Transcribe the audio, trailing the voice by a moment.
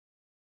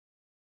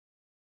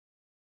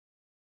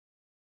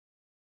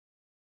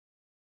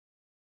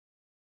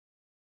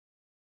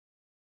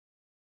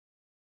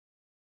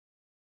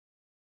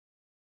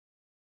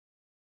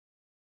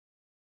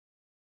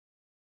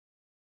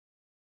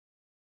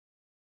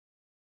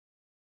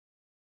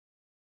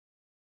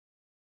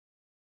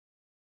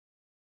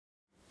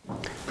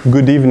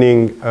Good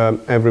evening,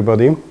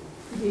 everybody.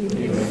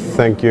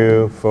 Thank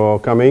you for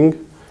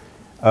coming.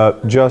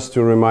 Just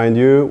to remind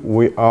you,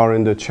 we are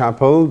in the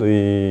chapel,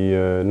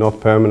 the not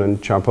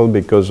permanent chapel,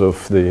 because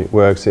of the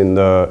works in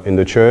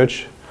the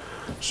church.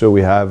 So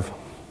we have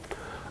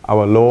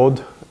our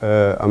Lord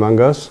among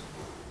us.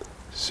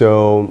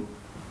 So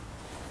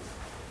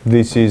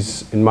this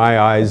is, in my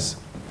eyes,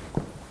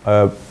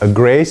 a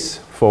grace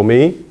for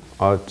me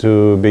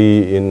to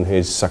be in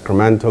His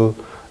sacramental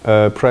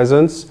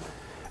presence.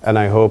 And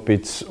I hope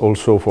it's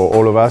also for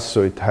all of us,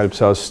 so it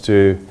helps us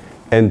to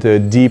enter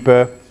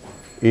deeper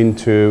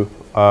into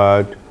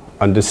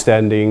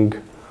understanding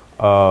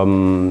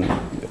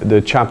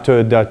the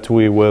chapter that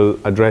we will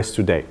address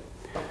today.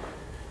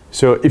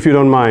 So if you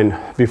don't mind,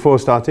 before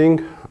starting,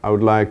 I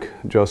would like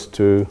just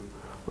to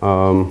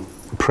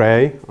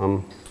pray,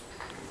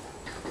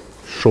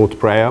 short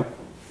prayer,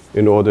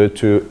 in order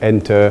to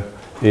enter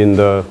in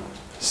the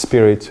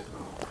spirit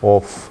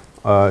of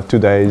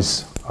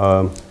today's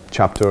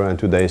chapter and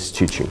today's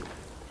teaching.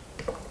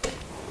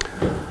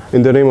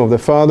 In the name of the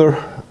Father,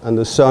 and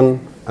the Son,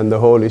 and the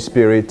Holy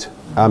Spirit.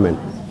 Amen.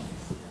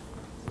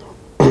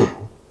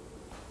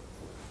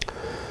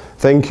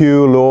 Thank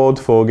you, Lord,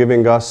 for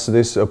giving us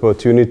this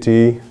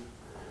opportunity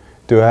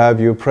to have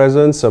your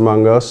presence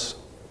among us.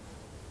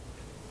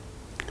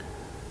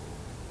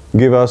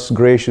 Give us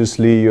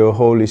graciously your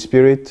Holy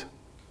Spirit.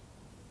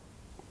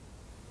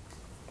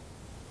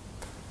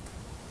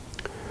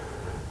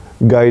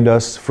 Guide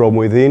us from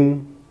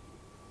within.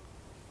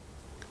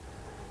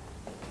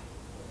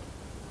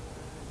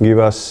 Give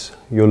us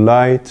your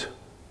light,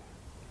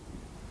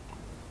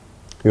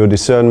 your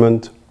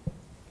discernment.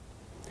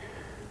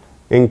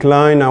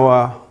 Incline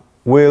our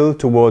will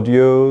toward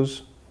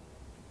yours.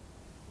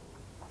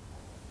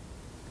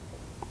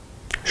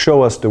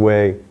 Show us the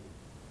way.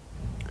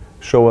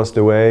 Show us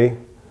the way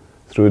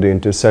through the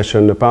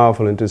intercession, the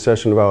powerful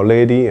intercession of Our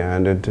Lady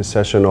and the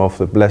intercession of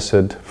the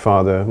Blessed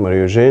Father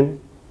Marie-Eugène.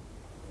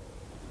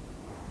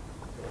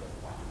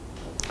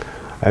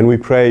 And we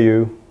pray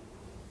you,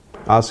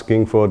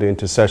 asking for the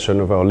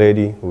intercession of Our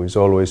Lady, who is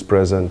always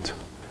present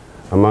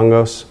among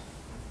us.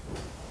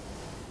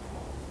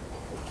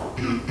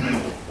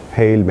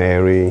 Hail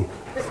Mary,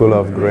 full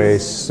of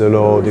grace, the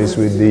Lord is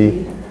with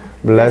thee.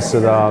 Blessed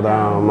art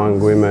thou among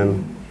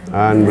women,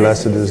 and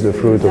blessed is the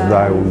fruit of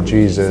thy womb,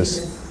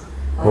 Jesus.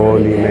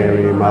 Holy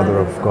Mary, Mother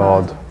of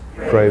God,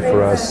 pray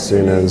for us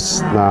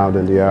sinners, now and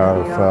in the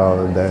hour of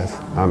our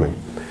death. Amen.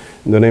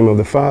 In the name of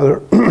the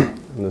Father,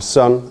 and the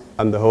Son,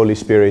 and the Holy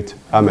Spirit.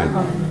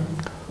 Amen.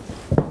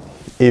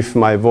 If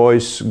my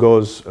voice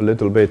goes a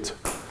little bit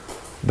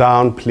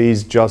down,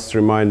 please just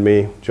remind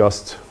me,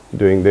 just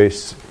doing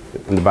this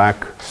in the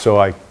back, so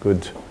I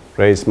could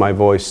raise my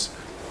voice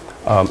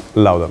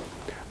louder.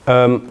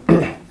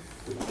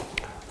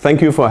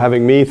 Thank you for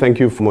having me. Thank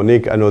you for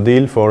Monique and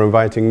Odile for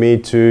inviting me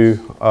to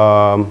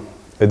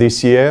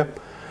this year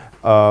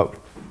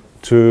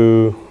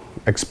to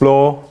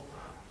explore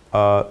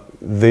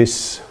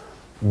this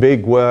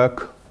big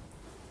work,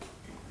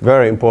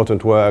 very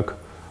important work,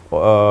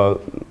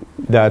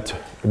 that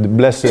the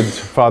Blessed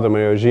Father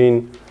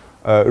Marie-Eugène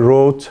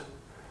wrote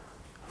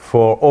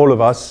for all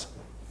of us,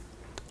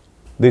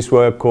 this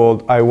work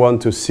called I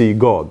Want to See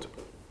God.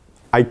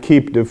 I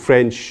keep the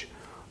French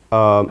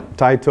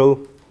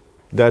title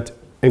that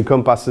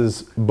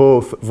encompasses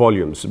both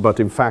volumes, but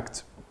in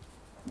fact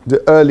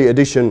the early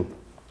edition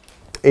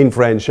in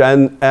French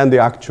and the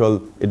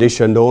actual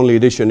edition, the only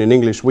edition in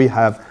English we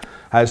have,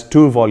 has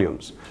 2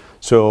 volumes.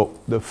 So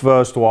the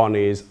first one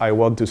is I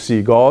Want to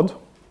See God,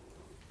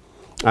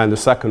 and the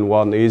second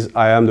one is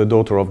I Am the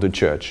Daughter of the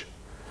Church.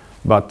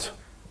 But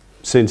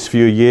since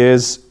few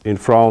years in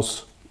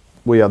France,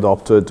 we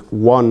adopted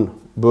one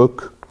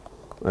book.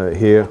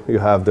 Here you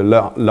have the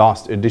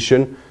last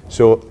edition.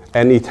 So,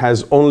 and it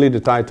has only the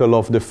title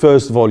of the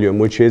first volume,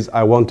 which is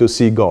I Want to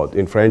See God.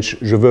 In French,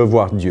 Je veux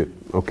voir Dieu.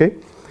 Okay?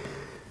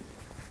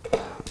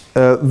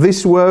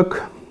 This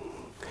work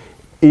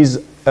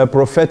is a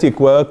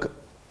prophetic work,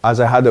 as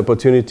I had the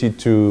opportunity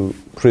to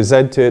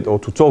present it, or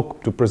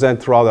to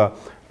present rather,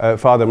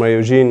 Father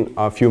Marie-Eugène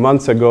a few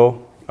months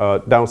ago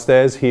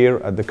downstairs here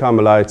at the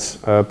Carmelites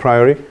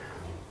Priory.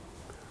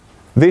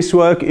 This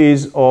work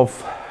is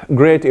of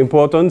great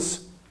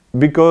importance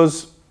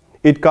because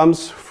it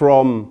comes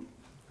from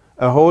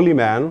a holy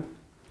man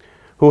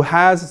who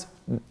has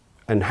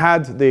and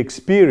had the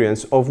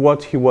experience of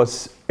what he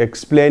was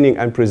explaining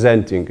and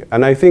presenting.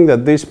 And I think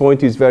that this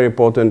point is very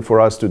important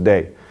for us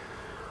today.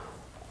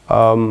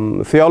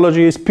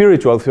 Theology,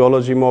 spiritual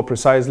theology more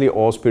precisely,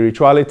 or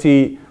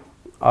spirituality,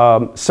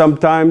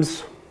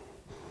 sometimes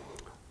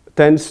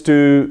tends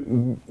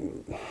to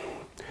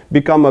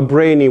become a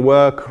brainy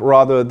work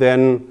rather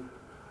than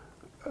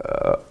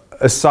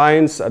a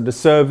science at the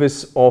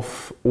service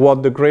of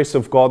what the grace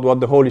of God, what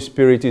the Holy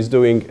Spirit is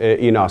doing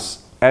in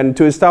us. And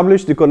to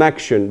establish the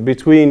connection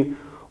between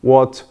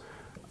what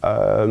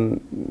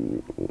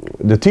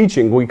the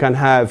teaching we can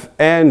have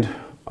and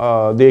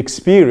the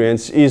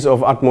experience is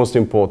of utmost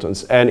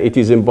importance, and it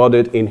is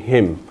embodied in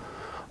Him.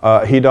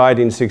 He died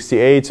in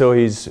 68, so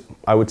he's,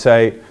 I would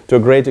say, to a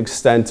great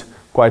extent,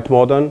 quite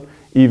modern,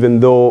 even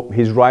though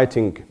his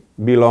writing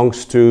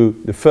belongs to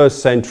the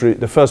first century,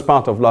 the first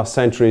part of last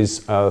century's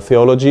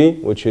theology,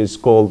 which is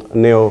called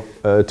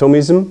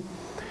Neo-Thomism.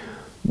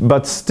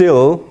 But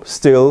still,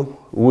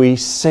 we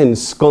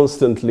sense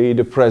constantly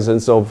the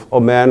presence of a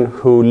man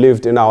who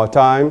lived in our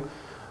time,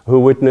 who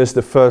witnessed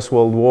the First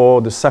World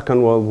War, the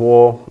Second World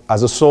War,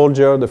 as a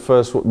soldier,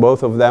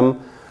 both of them,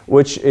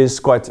 which is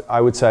quite,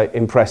 I would say,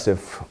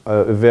 impressive.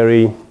 A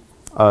very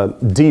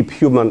deep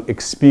human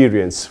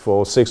experience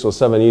for 6 or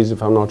 7 years,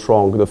 if I'm not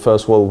wrong, the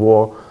First World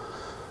War.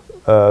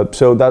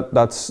 So that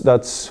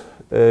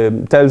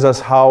tells us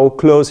how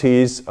close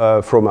he is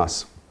from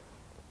us.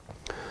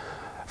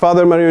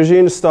 Father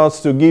Marie-Eugène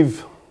starts to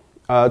give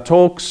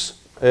talks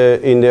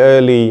in the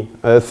early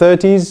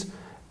 30s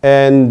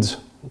and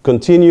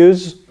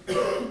continues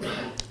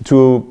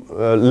to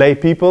lay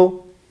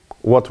people,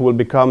 what will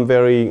become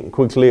very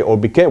quickly, or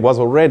was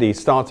already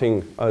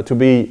starting to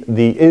be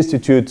the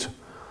Institute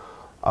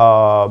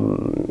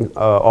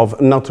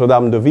of Notre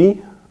de Vie.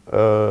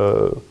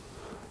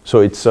 So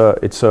it's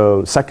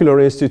a secular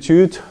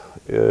institute.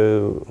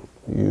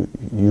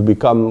 You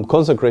become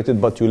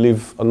consecrated, but you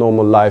live a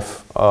normal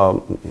life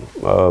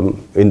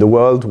in the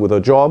world with a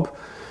job.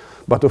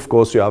 But of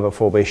course, you have a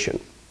formation.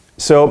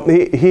 So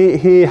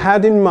he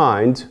had in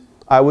mind,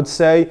 I would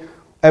say,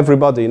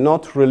 everybody,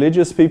 not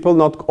religious people,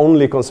 not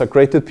only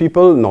consecrated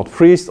people, not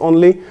priests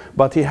only,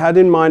 but he had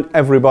in mind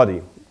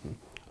everybody.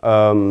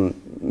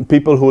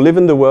 People who live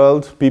in the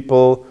world,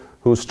 people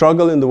who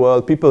struggle in the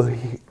world, people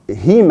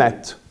he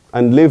met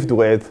and lived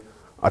with,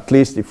 at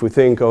least if we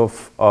think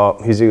of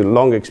his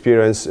long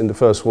experience in the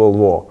First World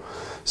War.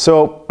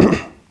 So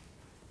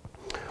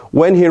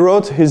when he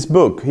wrote his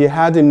book, he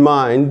had in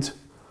mind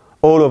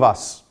all of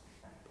us.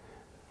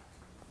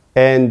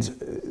 And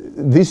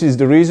this is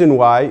the reason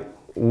why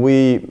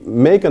we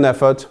make an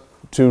effort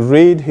to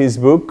read his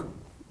book.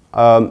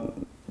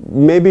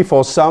 Maybe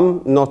for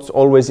some, not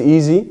always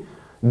easy.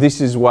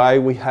 This is why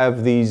we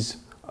have these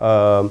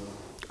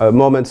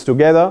moments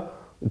together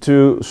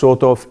to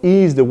sort of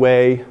ease the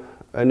way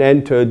and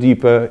enter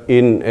deeper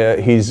in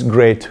his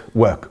great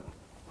work.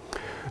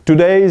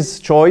 Today's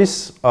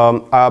choice,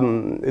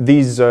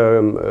 these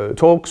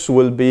talks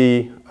will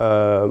be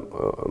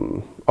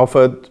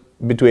offered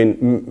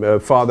between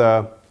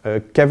Father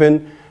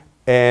Kevin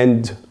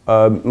and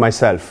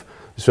myself,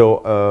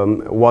 so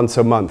once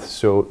a month,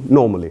 so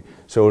normally.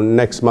 So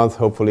next month,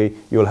 hopefully,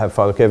 you'll have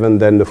Father Kevin,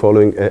 then the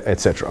following,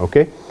 etc.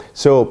 Okay?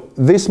 So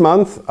this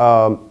month,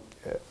 the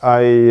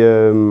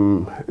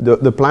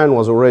plan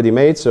was already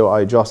made, so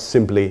I just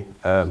simply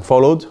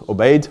followed,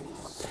 obeyed.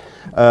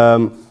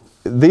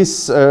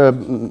 This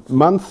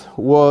month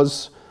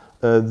was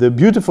the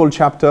beautiful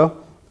chapter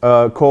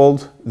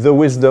called The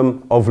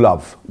Wisdom of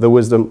Love. The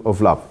Wisdom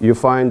of Love. You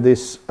find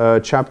this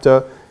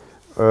chapter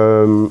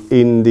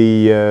in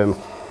the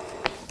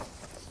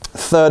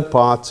third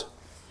part,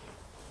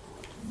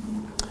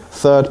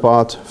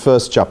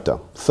 first chapter.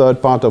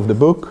 Third part of the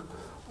book,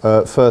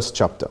 first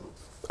chapter.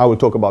 I will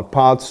talk about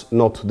parts,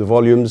 not the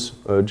volumes,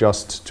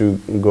 just to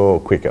go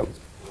quicker.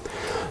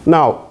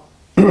 Now,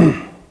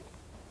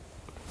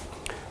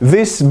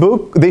 this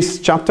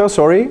chapter,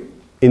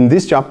 in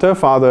this chapter,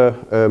 Father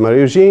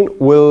Marie-Eugène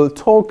will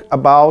talk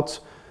about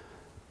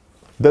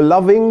the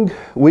loving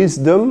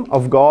wisdom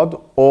of God,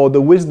 or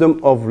the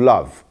wisdom of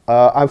love.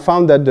 I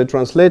found that the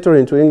translator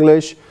into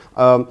English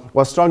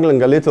was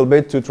struggling a little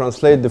bit to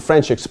translate the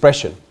French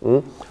expression.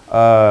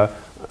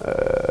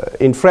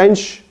 In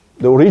French,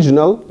 the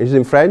original is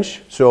in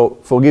French, so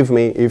forgive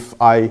me if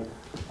I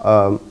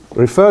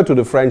refer to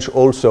the French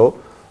also.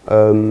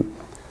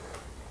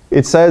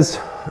 It says,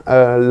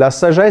 la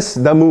sagesse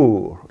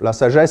d'amour. La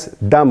sagesse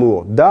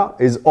d'amour. Da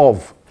is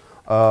of.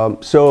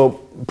 So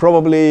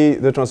probably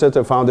the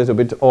translator found it a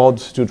bit odd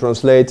to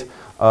translate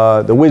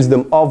the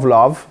wisdom of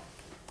love.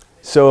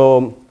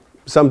 So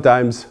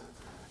sometimes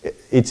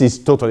it is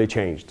totally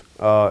changed.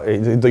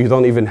 You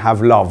don't even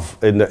have love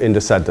in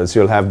the sentence.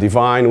 You'll have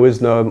divine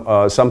wisdom,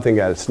 something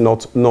else,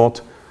 not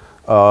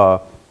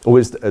the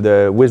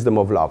wisdom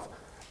of love.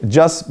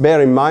 Just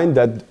bear in mind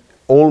that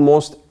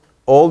almost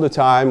all the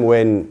time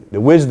when the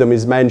wisdom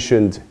is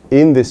mentioned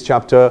in this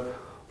chapter,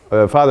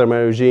 Father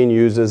Marie-Eugène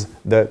uses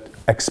the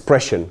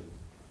expression,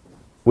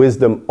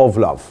 wisdom of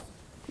love,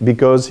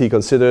 because he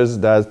considers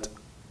that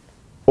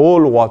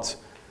all what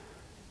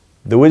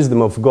the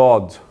wisdom of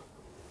God,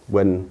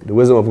 when the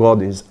wisdom of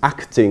God is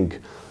acting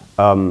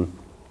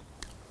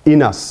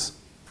in us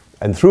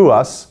and through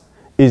us,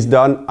 is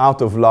done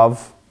out of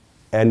love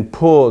and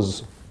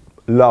pours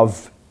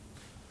love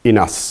in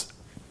us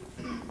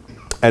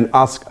and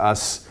asks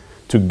us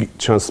to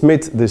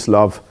transmit this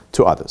love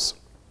to others.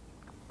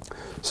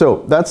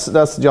 So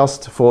that's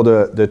just for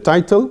the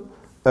title.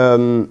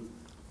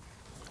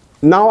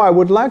 Now I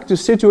would like to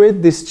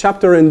situate this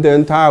chapter in the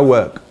entire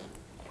work.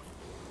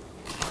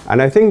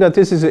 And I think that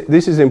this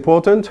is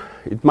important.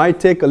 It might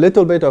take a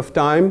little bit of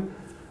time,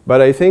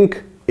 but I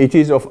think it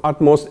is of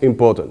utmost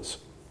importance.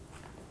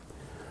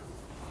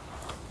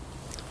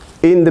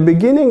 in the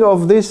beginning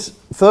of this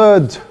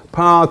third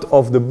part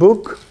of the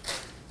book,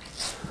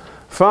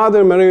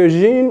 Father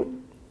Marie-Eugène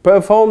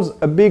performs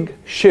a big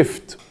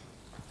shift.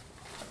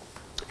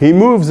 He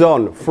moves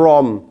on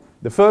from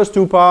the first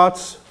two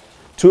parts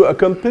to a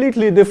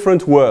completely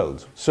different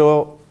world.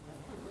 So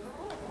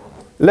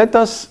let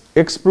us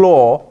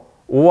explore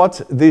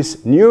what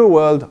this new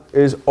world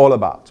is all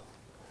about.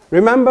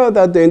 Remember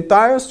that the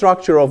entire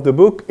structure of the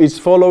book is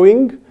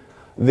following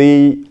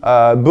the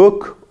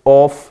book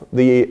of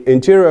the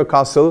interior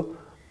castle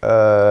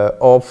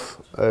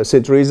of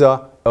St.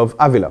 Teresa of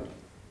Avila.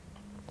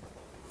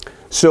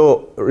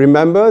 So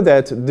remember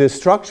that the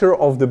structure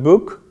of the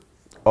book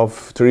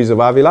of Teresa of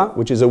Avila,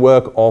 which is a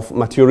work of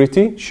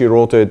maturity, she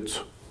wrote it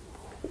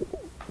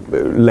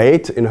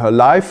late in her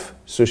life,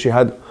 so she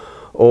had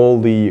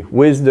all the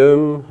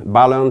wisdom,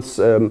 balance,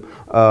 and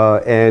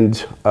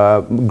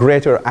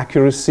greater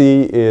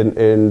accuracy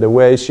in the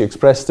way she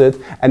expressed it,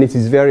 and it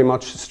is very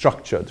much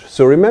structured.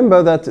 So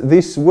remember that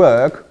this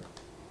work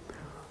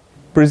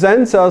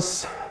presents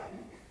us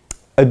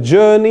a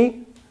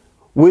journey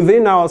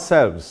within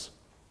ourselves.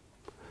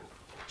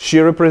 She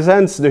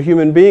represents the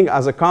human being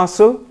as a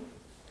castle,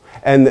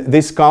 and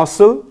this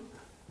castle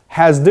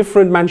has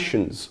different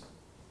mansions.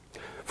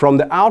 From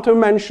the outer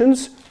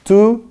mansions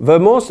to the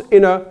most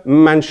inner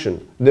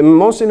mansion. The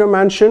most inner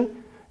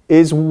mansion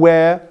is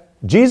where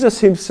Jesus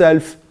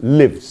himself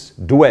lives,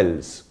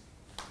 dwells.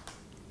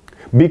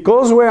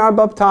 Because we are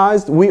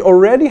baptized, we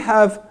already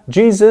have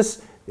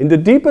Jesus in the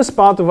deepest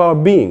part of our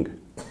being.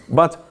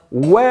 But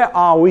where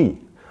are we?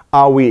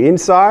 Are we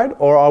inside,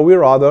 or are we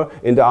rather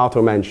in the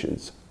outer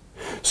mansions?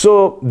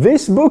 So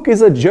this book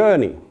is a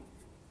journey.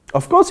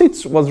 Of course,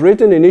 it was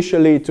written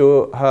initially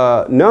to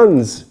her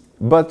nuns,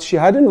 but she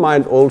had in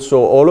mind also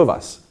all of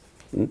us.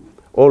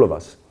 All of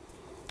us.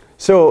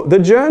 So the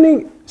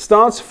journey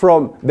starts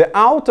from the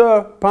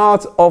outer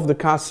part of the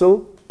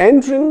castle,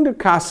 entering the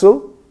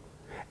castle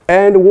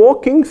and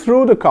walking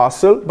through the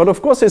castle, but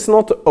of course it's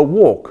not a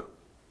walk.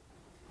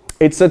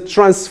 It's a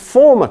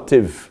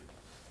transformative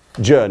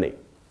journey.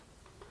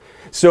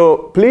 So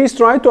please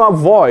try to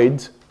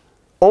avoid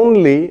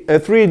only a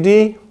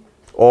 3D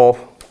or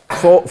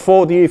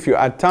 4D if you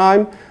add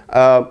time,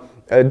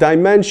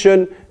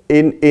 dimension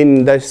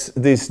in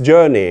this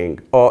journeying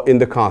or in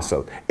the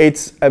castle.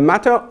 It's a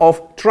matter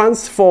of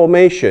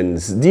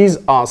transformations. These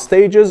are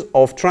stages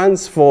of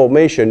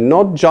transformation,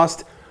 not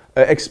just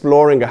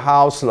exploring a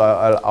house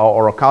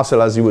or a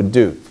castle as you would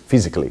do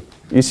physically.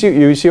 You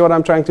see what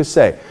I'm trying to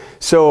say?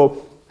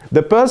 So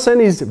the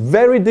person is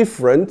very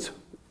different,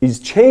 is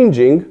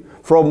changing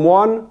from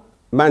one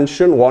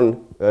mansion,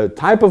 one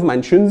type of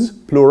mansions,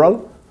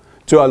 plural,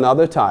 to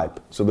another type.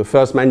 So the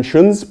first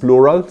mansions,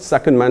 plural,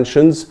 second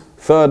mansions,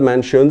 third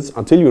mansions,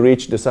 until you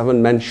reach the seventh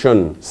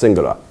mansion,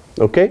 singular.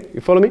 Okay,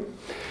 you follow me?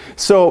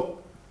 So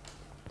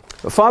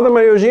Father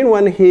Marie-Eugène,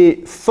 when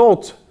he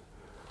thought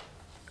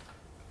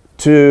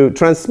to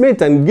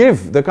transmit and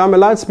give the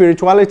Carmelite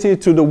spirituality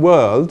to the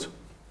world,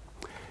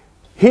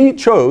 he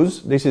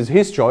chose, this is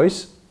his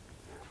choice,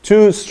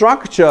 to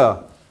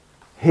structure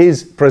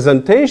his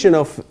presentation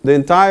of the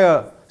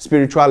entire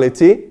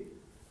spirituality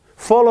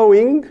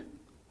following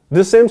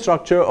the same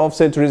structure of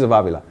St. Teresa of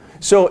Avila.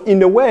 So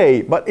in a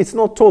way, but it's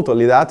not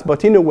totally that,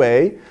 but in a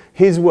way,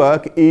 his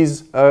work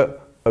is a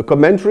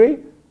commentary,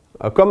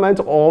 a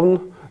comment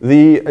on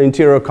the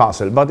interior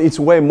castle. But it's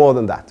way more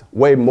than that,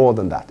 way more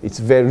than that. It's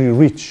very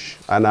rich.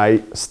 And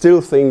I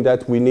still think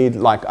that we need,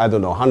 like, I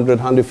don't know, 100,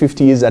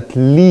 150 years at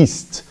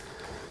least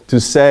to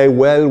say,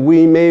 well,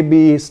 we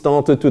maybe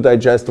started to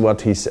digest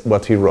what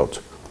he wrote.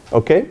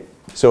 Okay?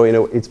 So, you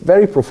know, it's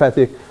very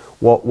prophetic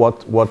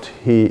what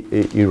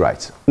he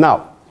writes.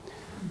 Now,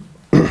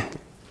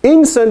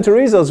 in St.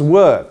 Teresa's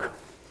work,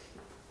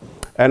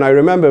 and I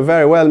remember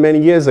very well many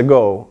years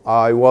ago,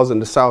 I was in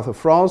the south of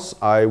France.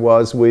 I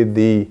was with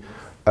the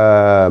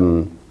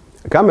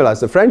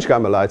Carmelites, the French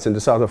Carmelites in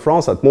the south of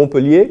France at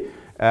Montpellier,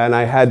 and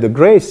I had the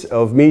grace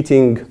of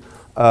meeting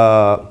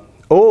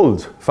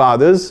old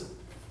fathers,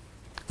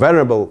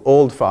 venerable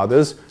old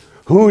fathers,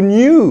 who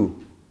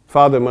knew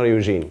Father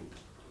Marie-Eugène.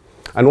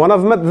 And one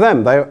of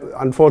them,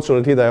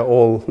 unfortunately, they're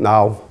all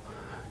now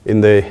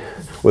with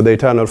the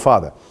Eternal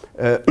Father.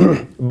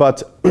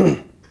 But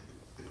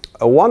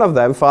one of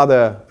them,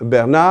 Father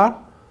Bernard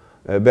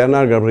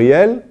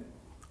Gabriel,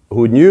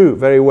 who knew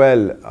very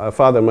well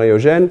Father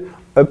Marie-Eugène,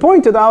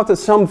 pointed out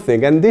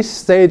something, and this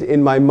stayed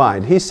in my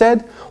mind. He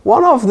said,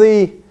 one of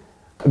the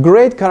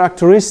great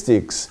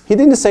characteristics, he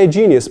didn't say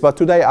genius, but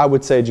today I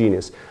would say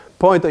genius,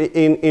 point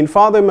in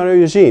Father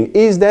Marie-Eugène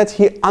is that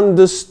he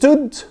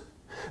understood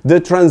the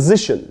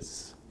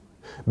transitions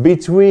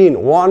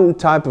between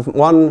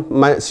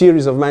one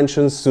series of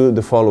mansions to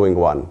the following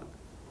one.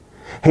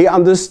 He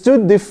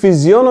understood the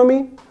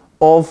physiognomy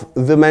of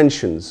the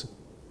mansions.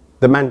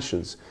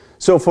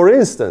 So, for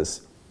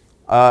instance,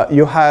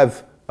 you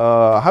have,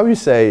 how you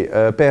say,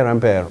 pair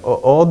and pair,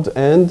 odd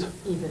and?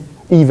 Even.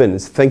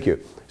 Evens, thank you.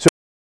 So,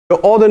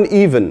 odd and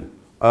even.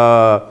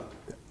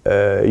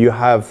 you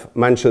have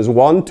mansions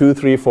 1, 2,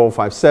 3, 4,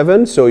 5,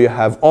 7. So you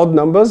have odd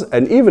numbers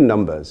and even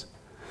numbers.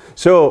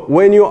 So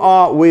when you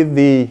are with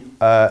the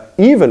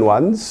even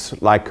ones,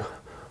 like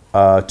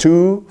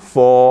 2,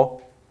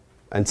 4,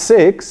 and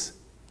 6,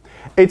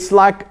 it's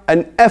like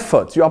an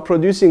effort. You are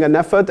producing an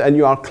effort and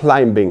you are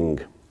climbing.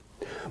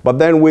 But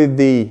then with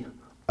the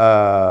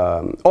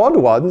odd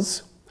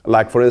ones,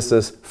 like for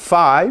instance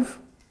 5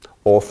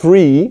 or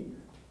 3,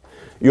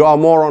 you are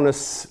more on a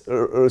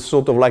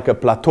sort of like a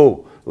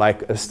plateau,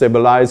 like a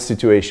stabilized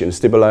situation,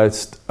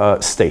 stabilized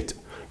state.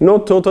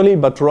 Not totally,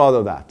 but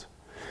rather that.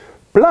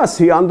 Plus,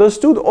 he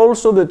understood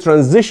also the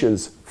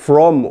transitions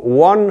from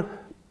one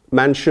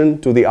mansion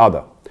to the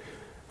other.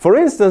 For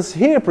instance,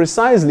 here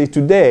precisely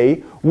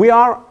today, we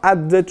are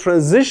at the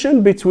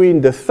transition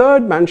between the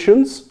third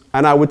mansions,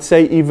 and I would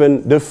say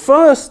even the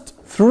first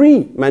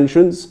 3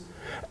 mansions,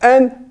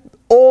 and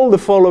all the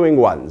following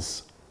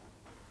ones.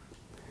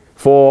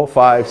 4,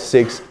 5,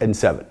 6, and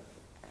 7.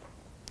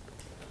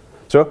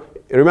 So,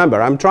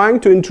 remember, I'm trying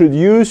to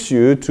introduce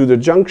you to the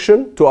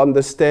junction to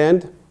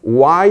understand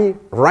why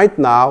right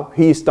now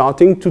he is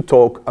starting to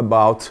talk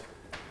about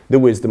the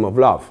wisdom of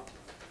love.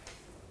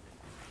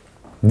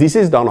 This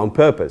is done on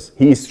purpose.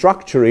 He is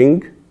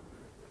structuring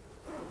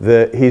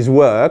his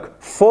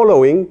work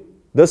following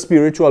the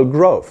spiritual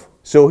growth.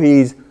 So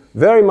he is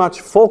very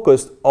much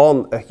focused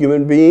on a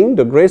human being,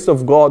 the grace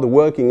of God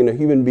working in a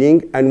human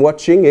being, and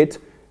watching it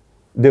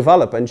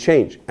develop and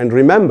change. And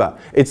remember,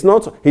 it's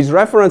not, his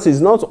reference is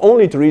not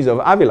only Teresa of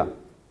Avila.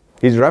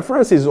 His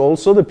reference is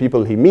also the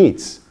people he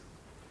meets.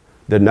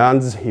 The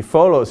nuns he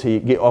follows,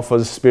 he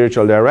offers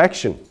spiritual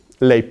direction.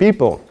 Lay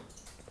people.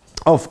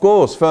 Of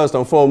course, first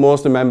and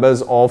foremost, the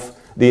members of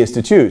the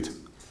Institute.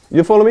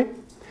 You follow me?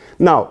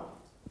 Now,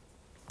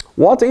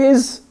 what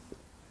is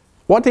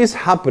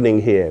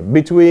happening here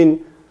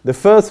between the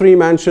first 3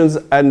 mansions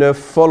and the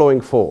following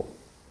 4?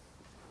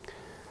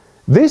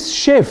 This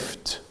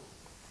shift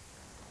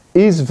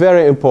is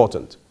very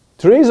important.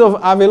 Teresa of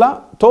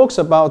Avila talks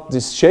about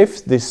this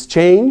shift, this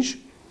change.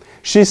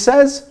 She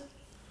says,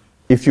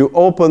 if you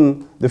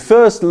open the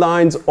first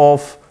lines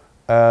of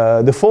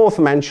the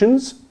 4th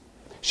mansions,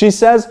 she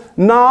says,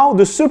 now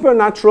the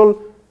supernatural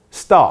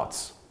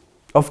starts.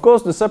 Of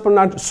course, the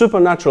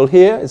supernatural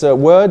here is a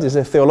word, is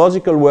a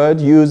theological word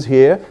used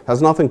here,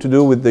 has nothing to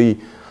do with the,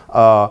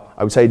 I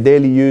would say,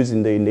 daily use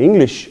in the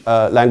English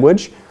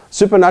language.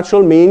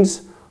 Supernatural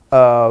means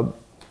a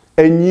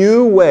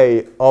new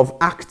way of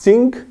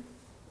acting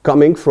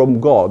coming from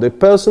God, a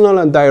personal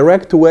and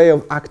direct way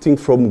of acting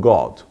from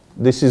God.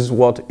 This is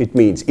what it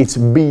means. It's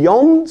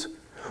beyond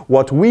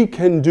what we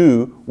can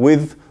do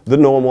with the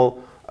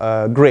normal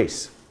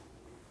grace.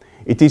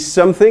 It is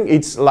something,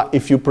 it's like,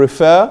 if you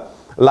prefer,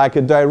 like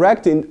a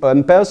direct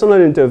and personal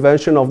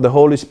intervention of the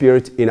Holy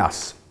Spirit in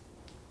us.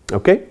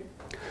 Okay?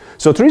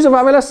 So Teresa of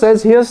Avila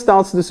says, here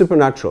starts the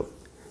supernatural.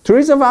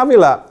 Teresa of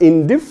Avila,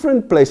 in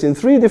different places, in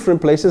 3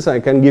 different places, I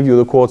can give you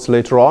the quotes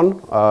later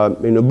on,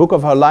 in the book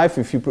of her life,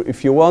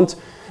 if you want,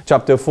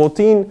 chapter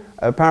 14,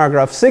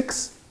 paragraph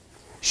 6,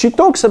 she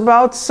talks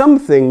about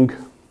something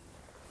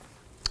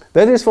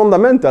that is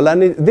fundamental,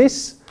 and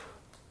this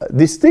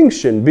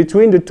distinction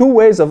between the 2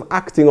 ways of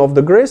acting of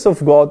the grace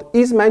of God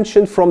is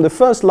mentioned from the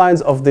first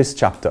lines of this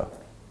chapter.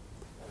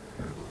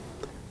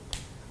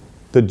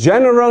 The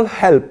general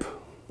help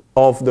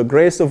of the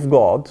grace of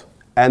God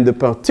and the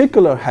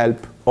particular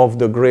help of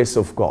the grace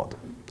of God.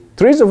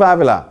 Teresa of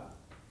Avila,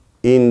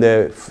 in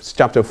the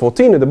chapter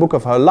 14 in the book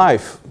of her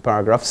life,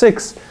 paragraph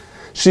 6,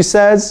 she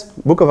says,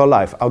 book of her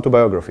life,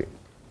 autobiography,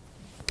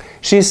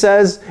 she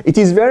says, it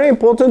is very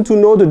important to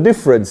know the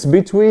difference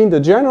between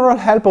the general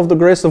help of the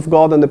grace of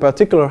God and the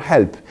particular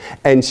help.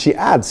 And she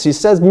adds, she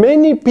says,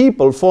 many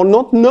people, for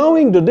not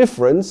knowing the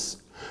difference,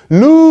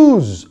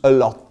 lose a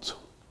lot.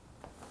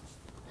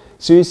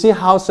 So you see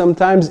how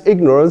sometimes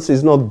ignorance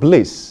is not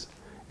bliss.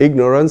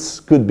 Ignorance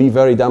could be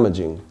very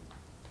damaging.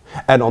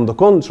 And on the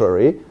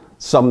contrary,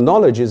 some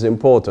knowledge is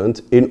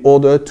important in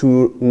order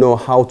to know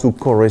how to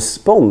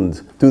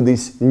correspond to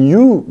this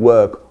new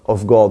work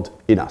of God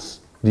in us.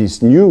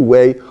 This new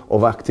way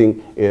of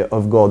acting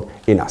of God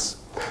in us.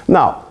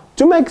 Now,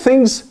 to make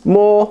things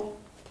more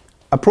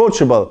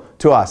approachable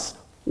to us,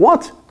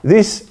 what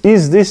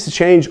is this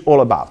change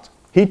all about?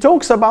 He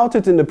talks about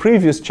it in the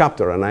previous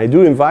chapter, and I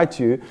do invite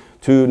you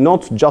to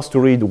not just to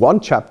read one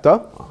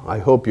chapter, I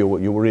hope you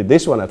will read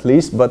this one at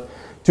least, but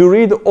to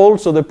read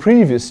also the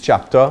previous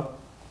chapter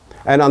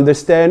and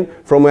understand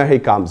from where he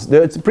comes.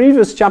 The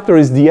previous chapter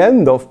is the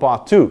end of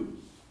part 2,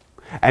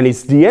 and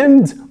it's the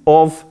end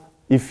of,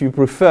 if you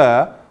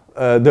prefer,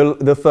 the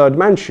 3rd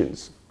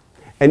mansions.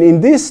 And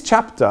in this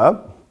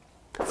chapter,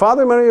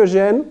 Father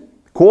Marie-Eugène,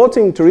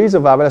 quoting Teresa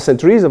of Avila, Saint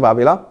Teresa of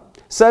Avila,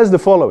 says the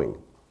following.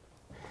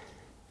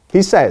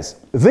 He says,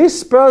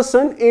 this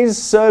person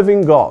is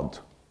serving God.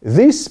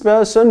 This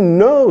person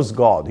knows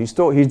God. He's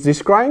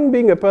describing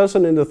being a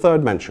person in the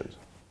 3rd mansion.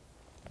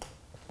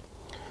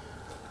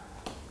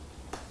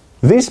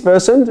 This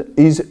person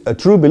is a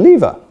true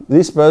believer.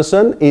 This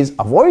person is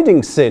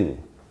avoiding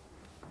sin.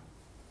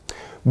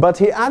 But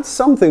he adds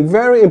something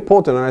very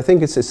important, and I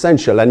think it's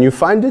essential, and you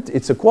find it,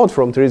 it's a quote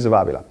from Teresa of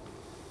Avila.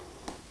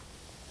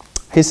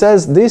 He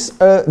says,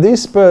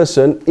 this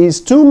person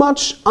is too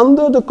much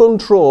under the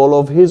control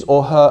of his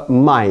or her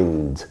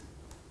mind.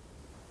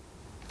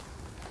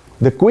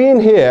 The queen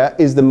here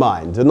is the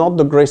mind, not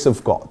the grace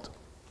of God.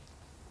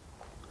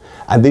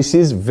 And this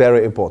is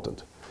very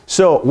important.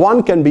 So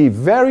one can be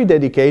very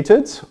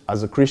dedicated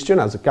as a Christian,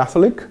 as a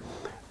Catholic,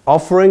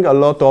 offering a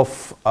lot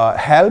of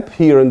help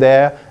here and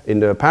there in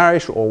the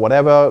parish or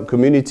whatever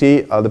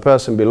community the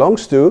person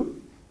belongs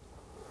to,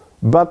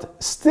 but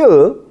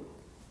still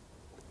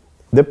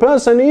the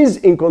person is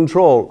in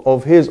control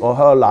of his or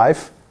her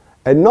life,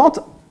 and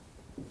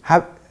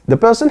the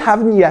person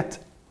haven't yet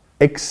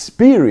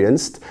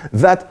experienced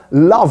that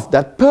love,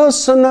 that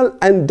personal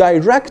and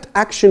direct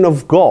action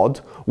of God,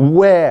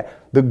 where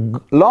the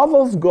love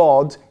of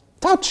God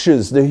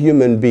touches the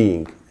human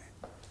being.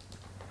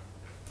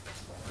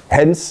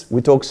 Hence,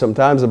 we talk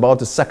sometimes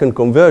about a second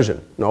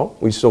conversion. No,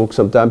 we talk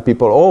sometimes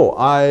people, oh,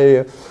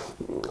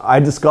 I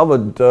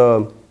discovered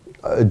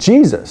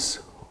Jesus.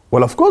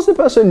 Well, of course, the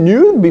person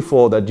knew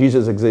before that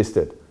Jesus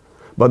existed.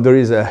 But there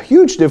is a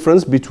huge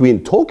difference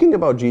between talking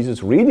about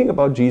Jesus, reading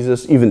about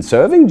Jesus, even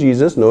serving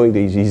Jesus, knowing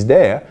that he's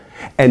there,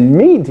 and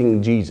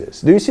meeting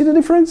Jesus. Do you see the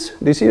difference?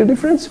 Do you see the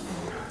difference?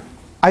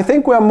 I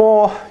think we are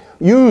more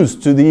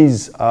used to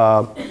these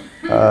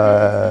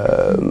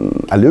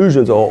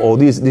allusions or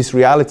this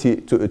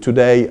reality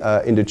today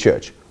in the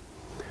church.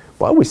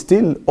 But we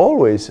still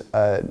always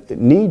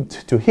need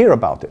to hear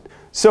about it.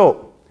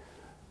 So,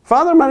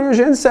 Father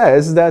Marie-Eugène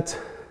says that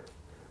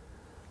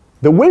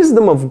the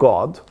wisdom of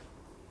God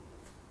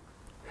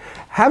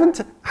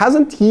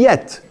hasn't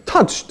yet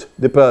touched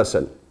the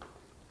person.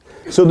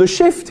 So the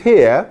shift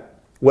here,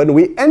 when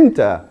we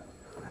enter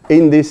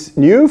in this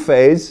new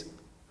phase,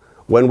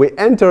 when we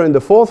enter in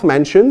the fourth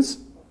mentions,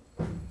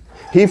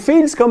 he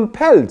feels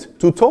compelled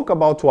to talk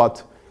about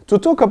what? To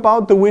talk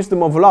about the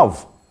wisdom of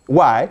love.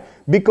 Why?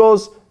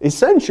 Because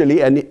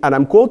essentially, and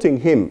I'm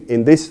quoting him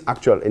in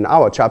in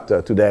our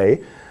chapter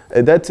today,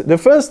 that the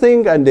first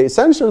thing and the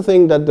essential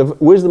thing that the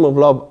wisdom of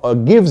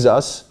love gives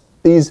us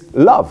is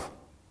love.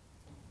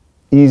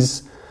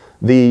 Is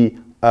the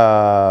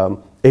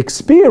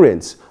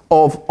experience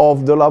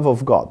of the love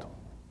of God.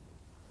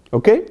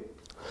 Okay?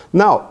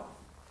 Now,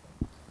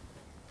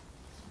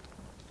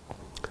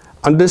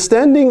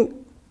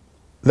 understanding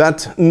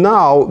that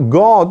now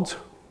God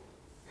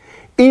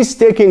is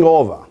taking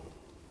over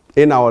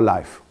in our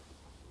life.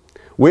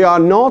 We are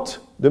not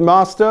the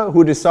master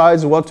who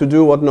decides what to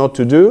do, what not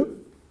to do.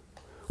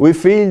 We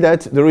feel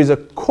that there is a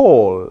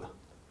call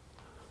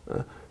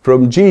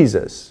from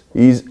Jesus.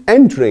 He's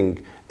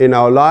entering in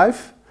our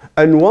life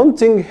and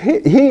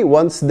he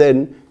wants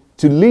then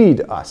to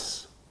lead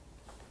us.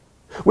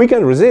 We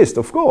can resist,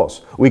 of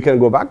course. We can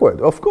go backward,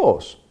 of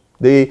course.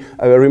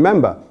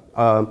 Remember,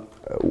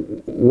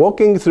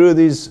 walking through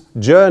this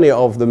journey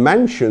of the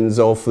mansions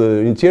of the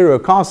interior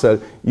castle,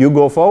 you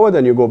go forward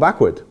and you go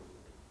backward.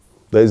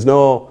 There is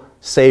no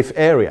safe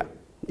area.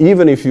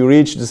 Even if you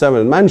reach the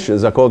 7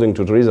 mansions, according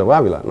to Teresa of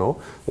Avila,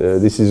 no?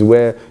 This is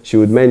where she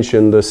would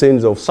mention the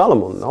sins of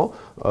Solomon, no?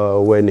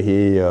 When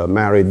he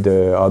married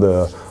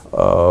other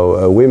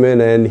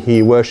women and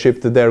he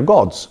worshipped their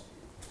gods,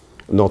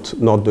 not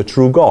the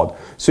true God.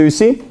 So you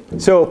see,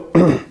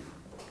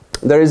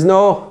 there is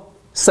no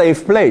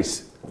safe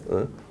place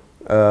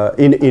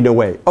in a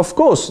way. Of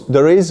course,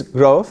 there is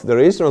growth, there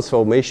is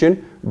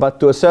transformation, but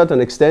to a certain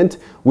extent,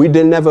 we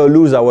will never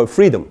lose our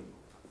freedom.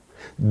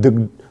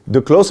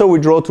 The closer we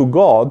draw to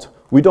God,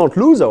 we don't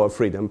lose our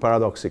freedom,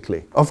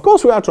 paradoxically. Of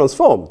course, we are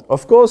transformed.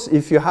 Of course,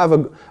 if you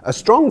have a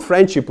strong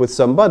friendship with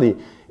somebody,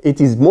 it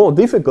is more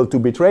difficult to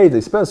betray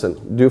this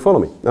person. Do you follow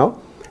me?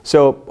 No?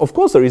 So, of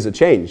course, there is a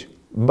change.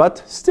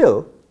 But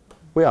still,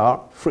 we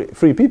are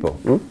free people.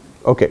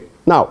 Okay.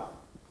 Now,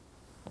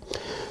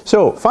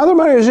 so Father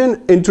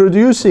Marie-Eugène,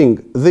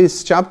 introducing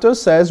this chapter,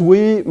 says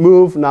we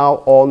move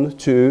now on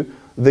to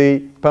the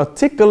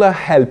particular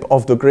help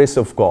of the grace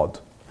of God.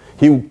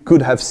 He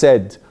could have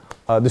said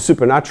the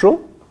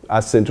supernatural,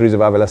 as St. Teresa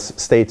of Avila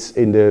states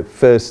in the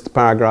first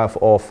paragraph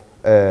of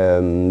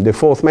the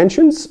fourth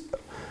mentions.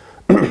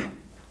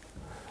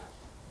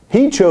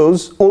 He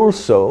chose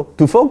also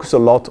to focus a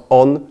lot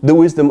on the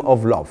wisdom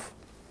of love.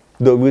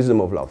 The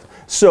wisdom of love.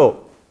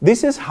 So,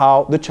 this is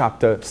how the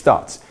chapter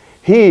starts.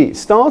 He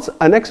starts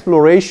an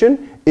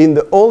exploration in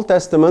the Old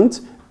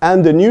Testament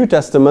and the New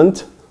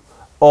Testament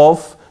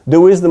of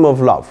the wisdom of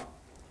love.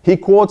 He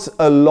quotes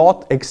a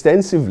lot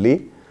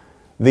extensively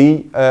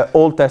the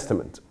Old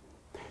Testament.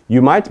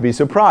 You might be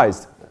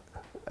surprised.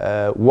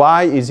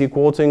 Why is he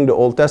quoting the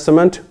Old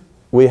Testament?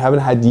 We haven't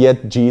had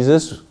yet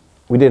Jesus.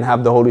 We didn't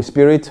have the Holy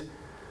Spirit.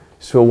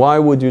 So why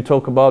would you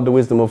talk about the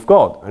wisdom of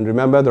God? And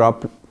remember, there are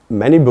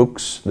many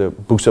books, the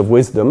books of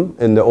wisdom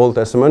in the Old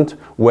Testament,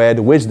 where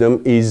the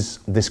wisdom is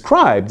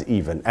described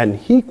even. And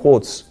he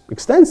quotes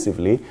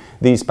extensively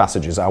these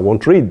passages. I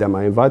won't read them.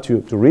 I invite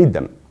you to read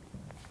them.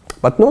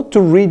 but not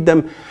to read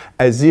them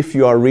as if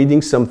you are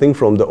reading something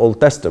from the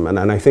Old Testament.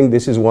 And I think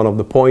this is one of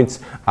the points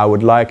I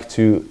would like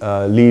to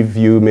leave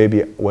you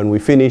maybe when we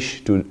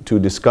finish to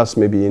discuss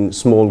maybe in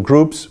small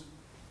groups.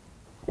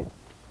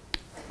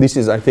 This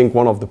is, I think,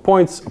 one of the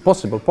points,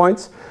 possible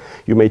points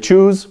you may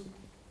choose,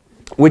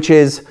 which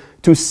is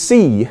to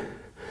see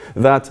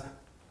that,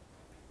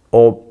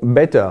 or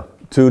better,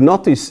 to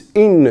notice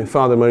in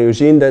Father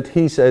Marie-Eugène that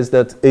he says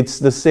that it's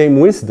the same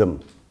wisdom,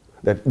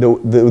 that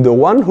the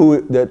one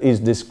that is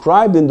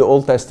described in the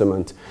Old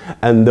Testament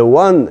and the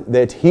one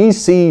that he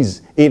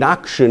sees in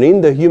action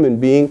in the human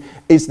being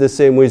is the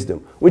same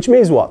wisdom. Which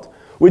means what?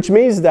 Which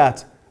means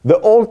that the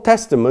Old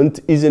Testament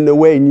is in a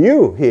way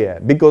new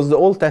here, because the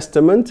Old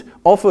Testament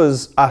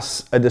offers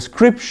us a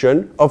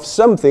description of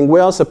something we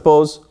are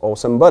supposed, or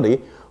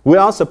somebody, we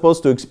are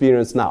supposed to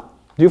experience now.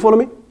 Do you follow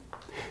me?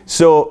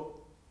 So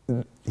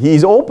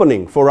he's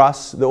opening for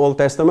us the Old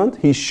Testament,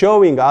 he's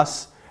showing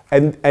us,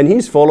 and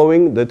he's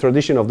following the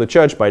tradition of the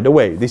church, by the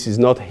way. This is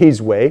not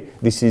his way,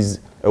 this is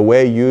a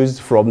way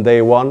used from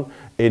day one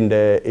in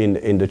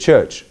the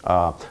church.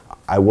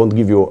 I won't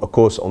give you a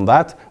course on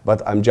that,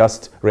 but I'm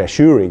just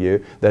reassuring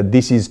you that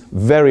this is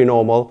very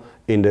normal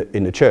in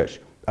the church.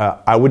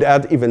 I would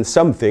add even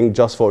something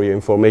just for your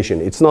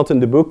information. It's not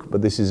in the book,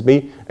 but this is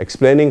me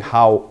explaining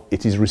how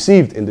it is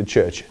received in the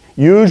church.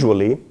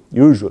 Usually,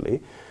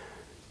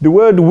 the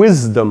word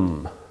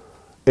wisdom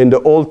in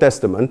the Old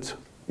Testament,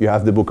 you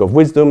have the book of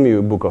wisdom,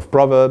 you book of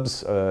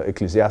Proverbs,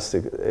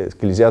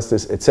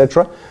 Ecclesiastes,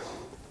 etc.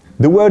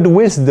 The word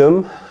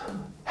wisdom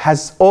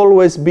has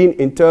always been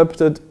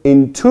interpreted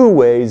in two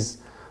ways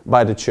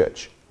by the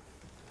church.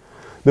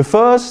 The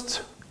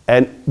first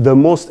and the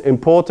most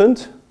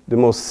important, the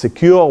most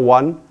secure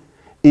one,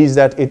 is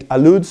that it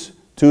alludes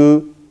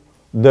to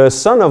the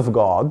Son of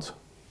God,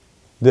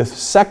 the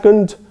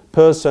second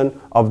person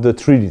of the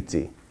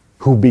Trinity,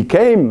 who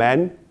became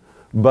man,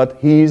 but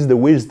he is the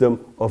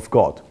wisdom of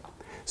God.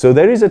 So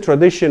there is a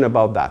tradition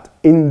about that.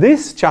 In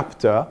this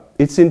chapter,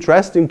 it's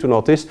interesting to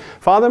notice,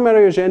 Father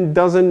Marie-Eugène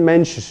doesn't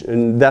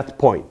mention that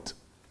point.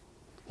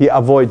 He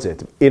avoids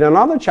it. In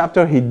another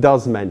chapter, he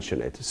does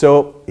mention it.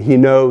 So he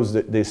knows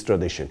this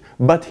tradition.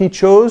 But he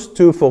chose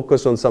to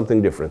focus on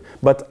something different.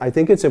 But I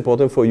think it's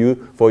important for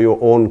you, for your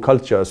own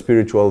culture,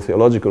 spiritual,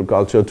 theological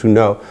culture, to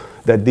know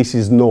that this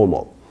is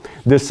normal.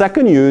 The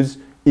second use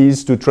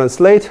is to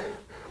translate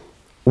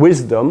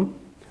wisdom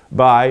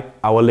by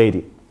Our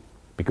Lady.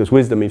 Because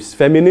wisdom is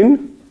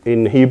feminine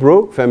in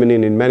Hebrew,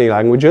 feminine in many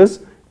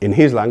languages. In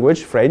his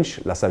language,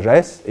 French, la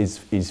sagesse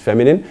is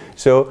feminine.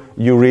 So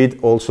you read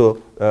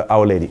also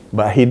Our Lady.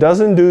 But he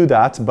doesn't do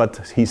that,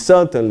 but he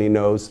certainly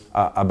knows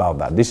about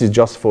that. This is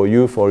just for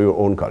you, for your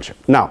own culture.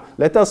 Now,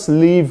 let us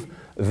leave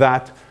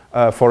that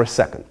for a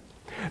second.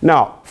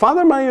 Now,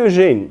 Father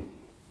Marie-Eugène,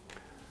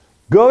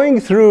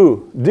 going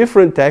through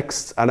different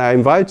texts, and I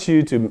invite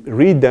you to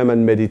read them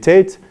and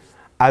meditate,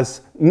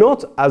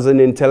 not as an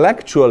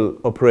intellectual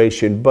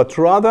operation, but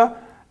rather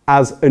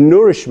as a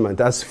nourishment,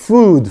 as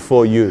food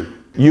for you.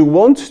 You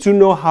want to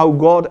know how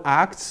God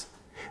acts,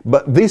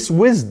 but this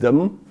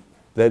wisdom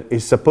that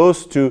is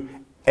supposed to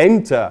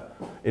enter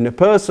in a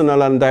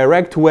personal and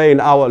direct way in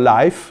our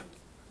life,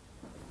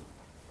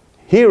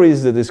 here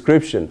is the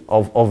description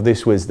of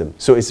this wisdom.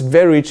 So it's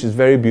very rich, it's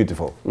very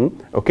beautiful.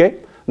 Okay?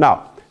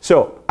 Now,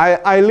 so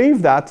I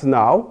leave that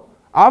now.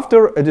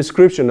 After a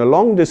description, a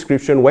long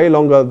description, way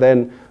longer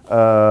than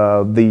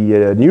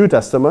the New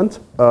Testament,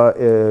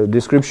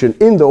 description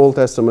in the Old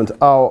Testament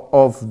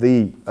of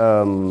the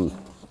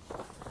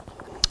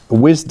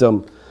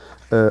wisdom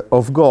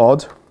of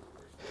God,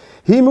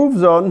 he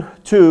moves on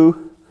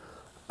to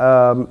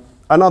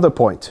another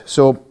point.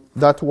 So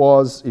that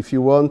was, if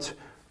you want,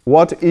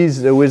 what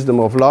is the wisdom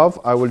of love?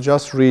 I will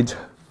just read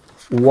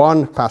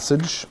one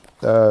passage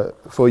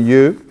for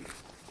you,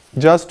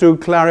 just to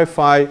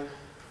clarify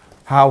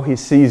how he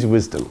sees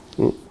wisdom.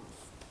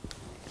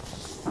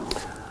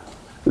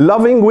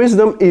 Loving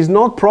wisdom is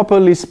not,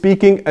 properly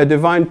speaking, a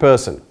divine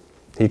person.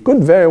 He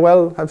could very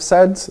well have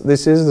said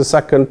this is the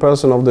second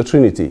person of the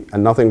Trinity,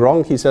 and nothing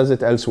wrong, he says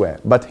it elsewhere.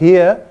 But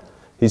here,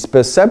 his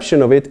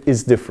perception of it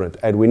is different,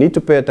 and we need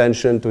to pay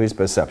attention to his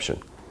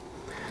perception.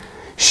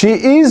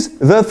 She is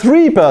the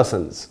three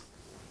persons.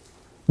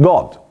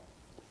 God,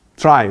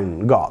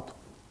 triune God.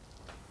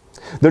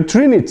 The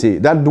Trinity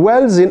that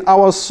dwells in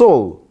our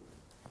soul.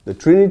 The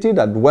Trinity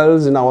that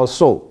dwells in our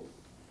soul.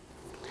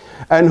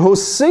 And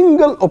whose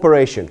single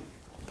operation,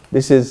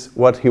 this is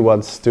what he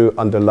wants to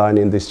underline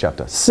in this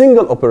chapter,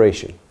 single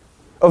operation.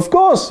 Of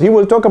course, he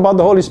will talk about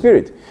the Holy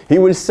Spirit. He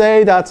will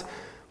say that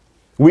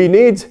we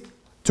need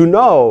to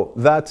know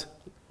that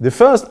the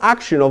first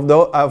action of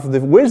the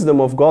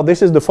wisdom of God,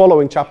 this is the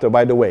following chapter,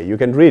 by the way, you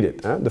can read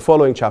it, the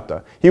following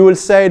chapter. He will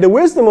say the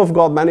wisdom of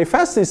God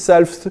manifests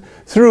itself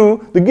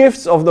through the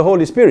gifts of the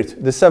Holy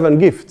Spirit, the 7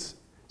 gifts.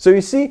 So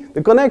you see,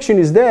 the connection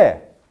is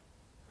there.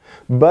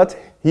 But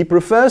he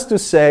prefers to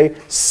say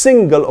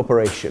single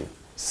operation.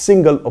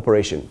 Single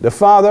operation. The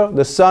Father,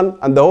 the Son,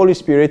 and the Holy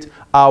Spirit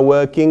are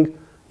working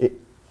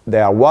They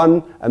are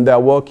one, and they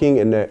are working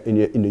in a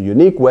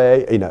unique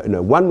way, in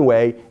a one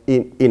way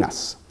in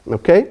us.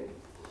 Okay?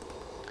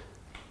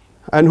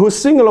 And whose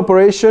single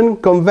operation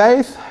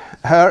conveyeth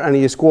her, and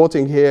he is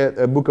quoting here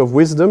a book of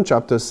Wisdom,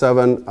 chapter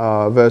 7,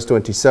 verse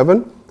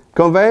 27,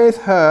 conveyeth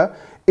her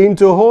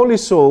into holy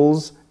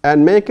souls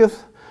and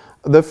maketh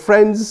the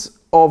friends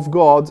of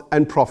God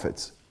and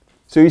prophets.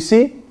 So you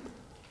see,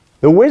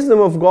 the wisdom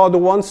of God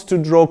wants to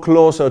draw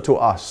closer to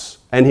us.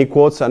 And he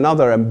quotes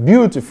another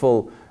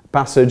beautiful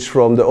passage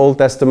from the Old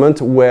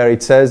Testament where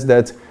it says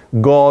that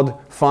God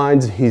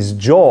finds his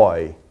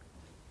joy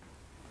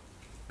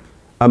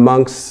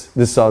amongst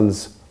the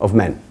sons of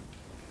men.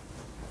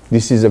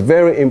 This is a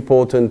very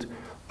important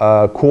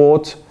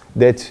quote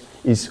that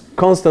is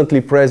constantly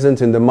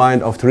present in the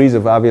mind of Teresa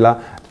of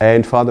Avila,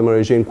 and Father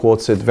Marie-Eugène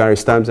quotes it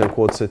various times and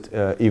quotes it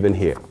even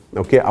here.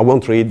 Okay, I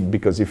won't read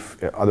because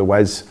if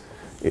otherwise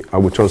I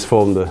would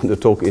transform the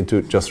talk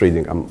into just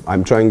reading.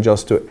 I'm trying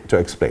just to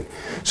explain.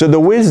 So the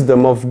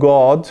wisdom of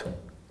God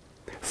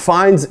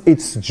finds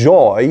its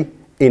joy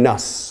in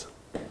us.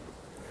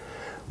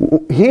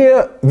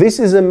 Here, this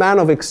is a man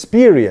of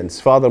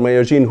experience, Father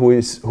Marie-Eugène,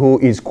 who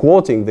is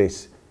quoting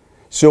this.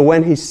 So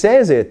when he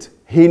says it,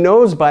 he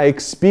knows by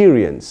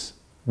experience,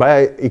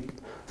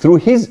 through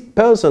his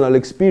personal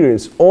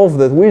experience of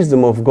the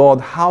wisdom of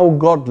God, how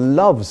God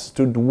loves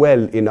to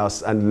dwell in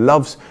us and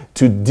loves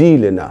to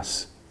deal in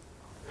us.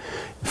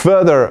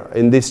 Further,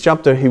 in this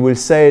chapter, he will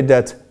say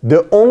that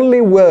the only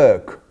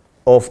work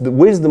of the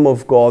wisdom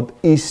of God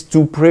is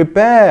to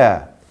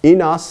prepare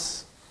in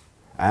us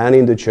and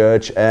in the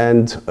church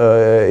and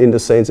in the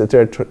saints,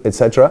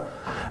 etc.,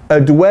 a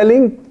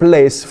dwelling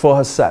place for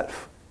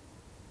herself.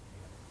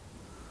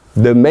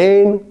 The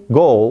main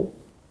goal,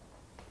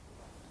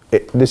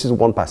 this is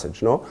one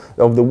passage, no,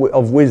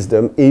 of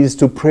wisdom, is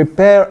to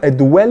prepare a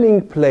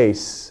dwelling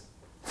place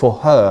for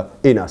her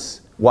in us.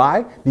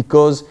 Why?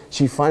 Because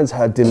she finds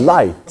her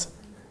delight.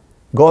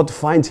 God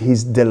finds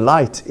his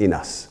delight in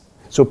us.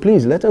 So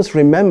please let us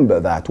remember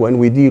that when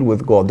we deal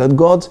with God, that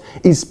God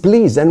is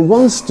pleased and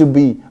wants to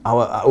be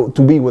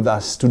with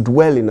us, to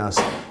dwell in us.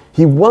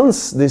 He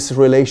wants this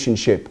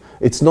relationship.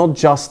 It's not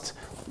just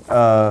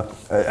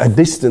a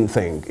distant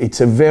thing. It's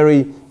a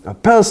very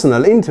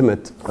personal,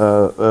 intimate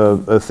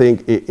thing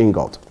in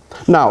God.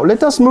 Now,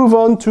 let us move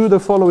on to the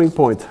following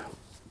point.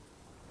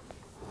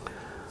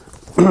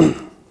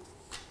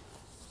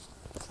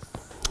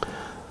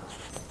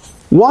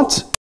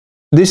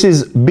 This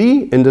is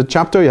B in the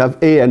chapter, you have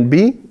A and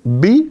B.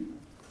 B,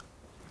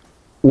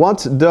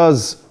 what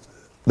does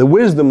the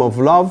wisdom of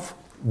love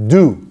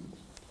do?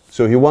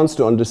 So he wants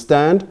to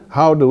understand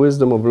how the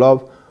wisdom of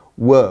love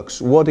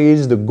works. What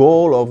is the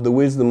goal of the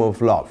wisdom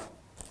of love?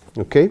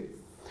 Okay?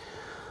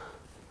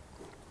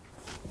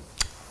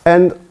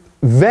 And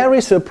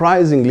very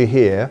surprisingly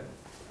here,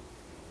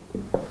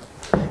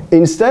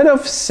 instead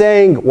of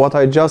saying what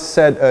I just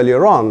said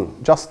earlier on,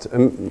 just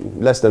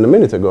less than a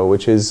minute ago,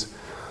 which is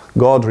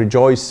God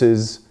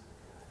rejoices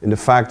in the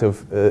fact in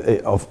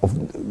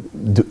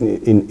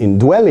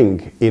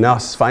dwelling in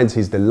us, finds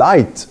his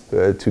delight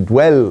to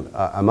dwell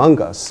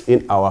among us,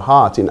 in our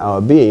heart, in our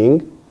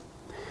being,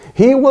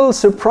 he will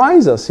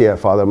surprise us here,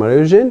 Father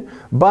Marie-Eugène,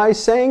 by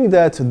saying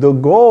that the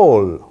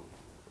goal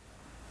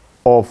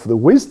of the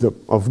wisdom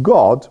of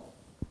God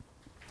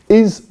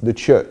is the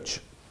church.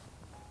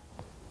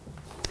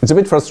 It's a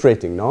bit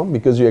frustrating, no?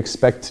 Because you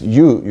expect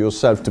you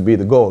yourself to be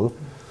the goal.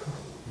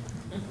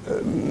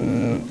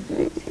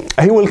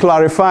 He will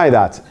clarify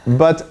that,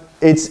 but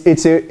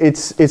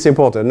it's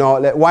important. No,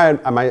 why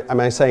am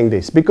I saying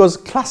this? Because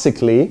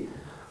classically,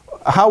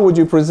 how would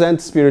you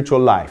present spiritual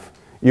life?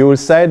 You will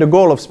say the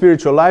goal of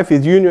spiritual life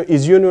is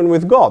union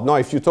with God. Now,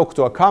 if you talk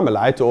to a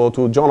Carmelite or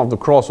to John of the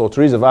Cross or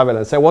Teresa of Avila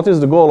and say, what is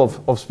the goal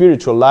of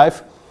spiritual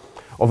life,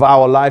 of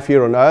our life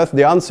here on earth?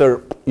 The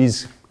answer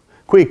is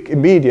quick,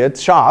 immediate,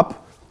 sharp,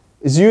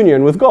 is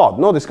union with God.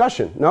 No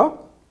discussion,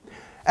 no?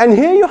 And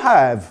here you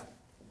have,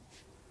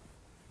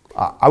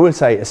 I will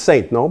say a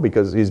saint, no,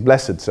 because he's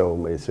blessed,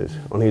 so he's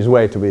on his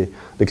way to be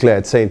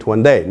declared saint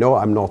one day. No,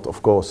 I'm not,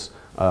 of course,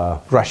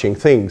 rushing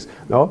things,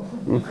 no?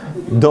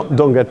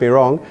 Don't get me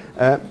wrong,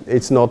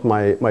 it's not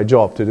my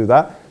job to do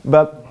that.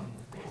 But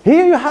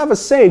here you have a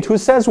saint who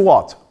says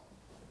what?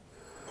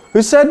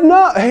 Who said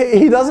no,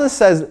 he doesn't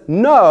say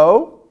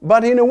no,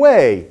 but in a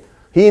way.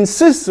 He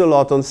insists a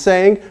lot on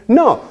saying,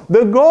 no,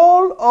 the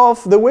goal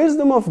of the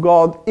wisdom of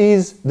God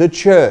is the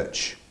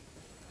church.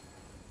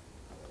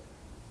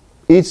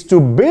 It's to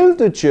build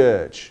the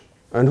church.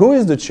 And who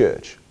is the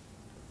church?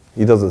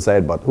 He doesn't say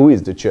it, but who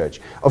is the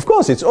church? Of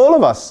course, it's all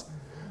of us.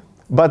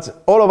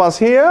 But all of us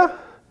here,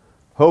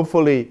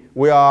 hopefully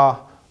we are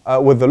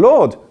with the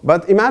Lord.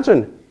 But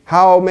imagine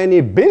how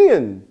many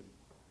billion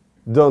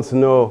don't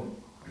know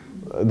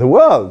the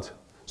world.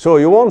 So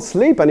you won't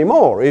sleep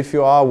anymore if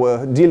you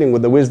are dealing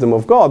with the wisdom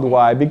of God.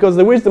 Why? Because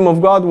the wisdom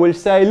of God will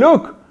say,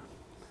 look,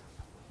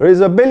 there is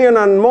 1 billion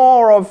and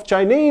more of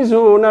Chinese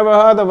who never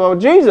heard about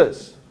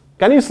Jesus.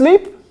 Can you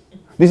sleep?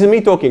 This is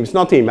me talking, it's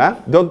not him.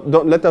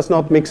 Don't let us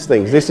not mix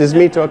things. This is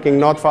me talking,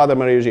 not Father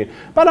Marie-Eugène.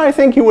 But I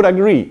think he would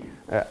agree.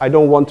 I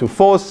don't want to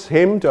force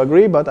him to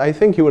agree, but I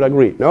think he would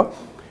agree, no?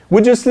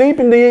 Would you sleep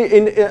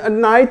at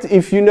night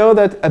if you know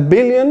that 1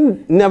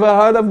 billion never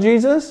heard of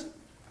Jesus?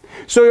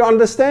 So you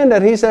understand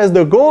that he says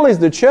the goal is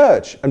the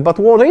church. But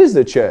what is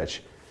the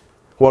church?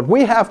 What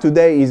we have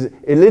today is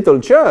a little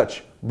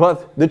church,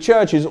 but the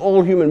church is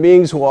all human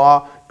beings who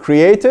are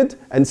created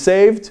and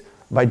saved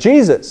by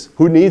Jesus,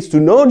 who needs to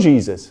know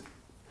Jesus.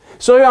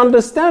 So you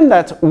understand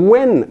that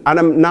when,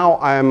 and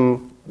I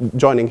am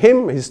joining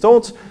him, his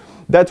thoughts,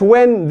 that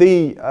when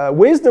the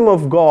wisdom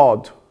of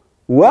God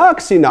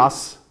works in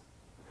us,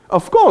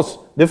 of course,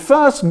 the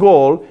first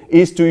goal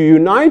is to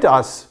unite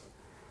us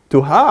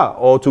to her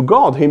or to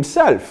God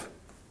himself.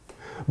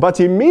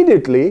 But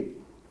immediately,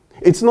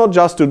 it's not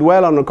just to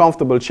dwell on a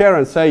comfortable chair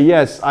and say,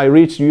 yes, I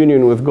reached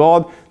union with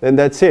God, then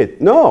that's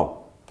it.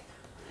 No.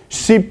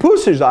 She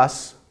pushes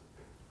us,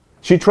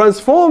 she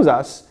transforms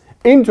us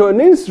into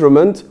an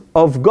instrument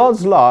of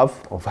God's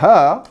love, of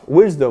her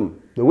wisdom,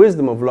 the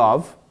wisdom of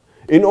love,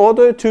 in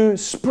order to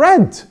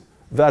spread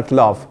that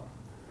love.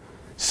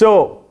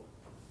 So,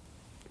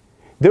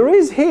 there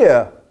is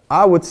here,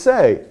 I would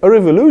say, a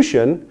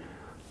revolution.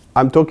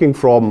 I'm talking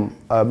from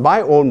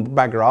my own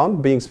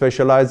background, being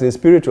specialized in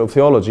spiritual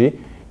theology.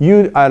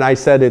 And I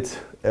said it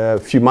a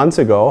few months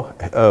ago,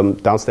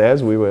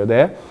 downstairs, we were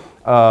there.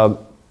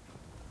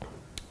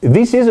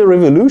 This is a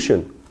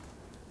revolution.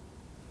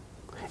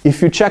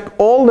 If you check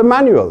all the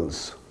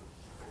manuals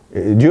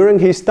during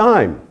his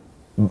time,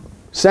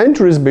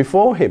 centuries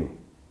before him,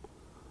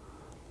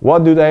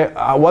 what do they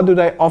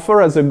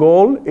offer as a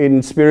goal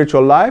in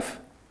spiritual life?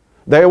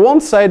 They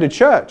won't say the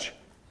church.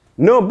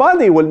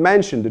 Nobody will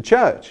mention the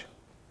church.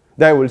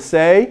 They will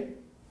say,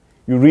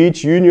 you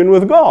reach union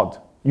with God.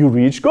 You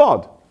reach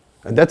God.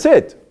 And that's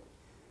it.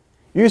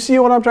 You see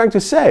what I'm trying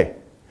to say?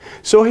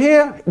 So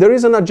here, there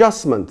is an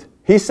adjustment.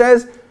 He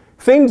says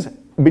things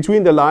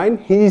between the line.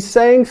 He's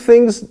saying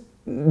things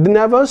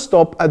never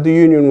stop at the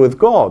union with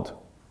God.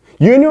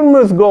 Union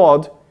with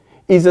God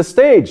is a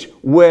stage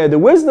where the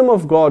wisdom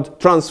of God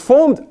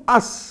transformed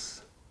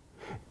us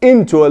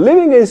into a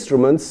living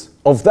instruments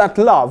of that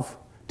love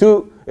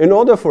in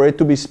order for it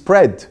to be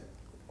spread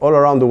all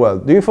around the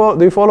world. Do you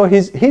follow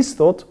his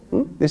thought?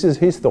 This is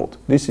his thought.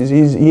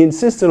 He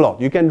insists a lot.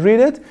 You can read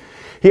it.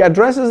 He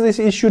addresses this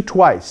issue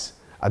twice.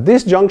 At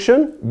this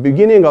junction,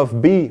 beginning of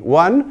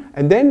B1,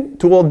 and then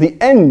toward the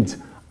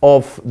end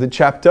of the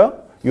chapter,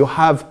 you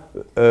have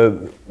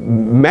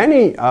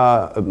many,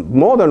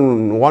 more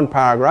than one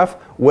paragraph,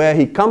 where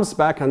he comes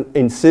back and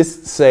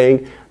insists,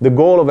 saying the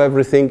goal of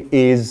everything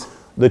is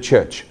the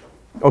church.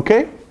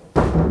 Okay?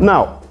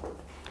 Now,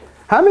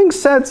 having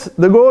said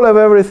the goal of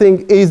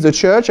everything is the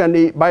church,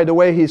 and by the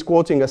way, he's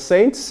quoting a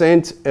saint,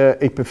 Saint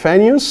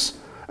Epiphanius,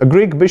 a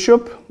Greek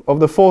bishop of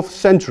the 4th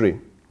century,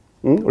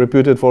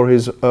 reputed for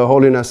his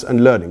holiness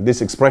and learning.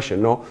 This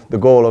expression, no, the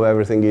goal of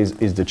everything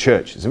is the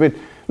church.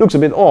 Looks a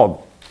bit odd,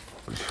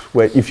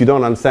 if you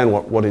don't understand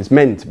what is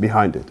meant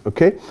behind it.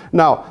 Okay.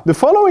 Now, the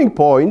following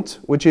point,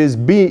 which is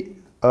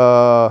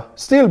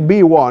still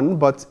B1,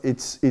 but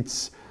it's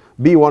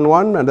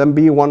B11 and then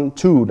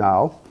B12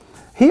 now.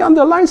 He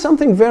underlines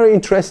something very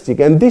interesting,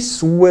 and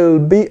this will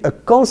be a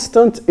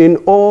constant in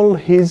all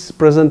his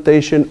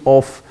presentation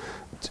of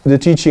the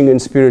teaching in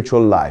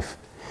spiritual life.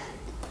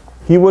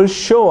 He will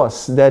show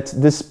us that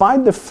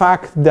despite the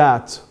fact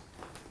that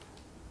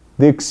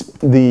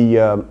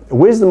the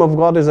wisdom of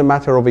God is a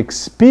matter of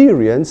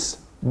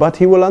experience, but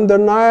he will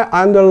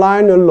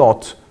underline a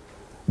lot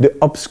the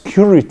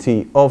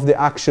obscurity of the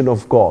action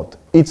of God.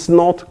 It's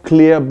not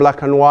clear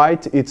black and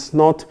white, it's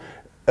not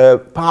a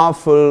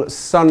powerful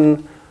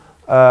sun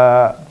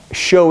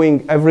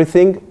showing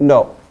everything,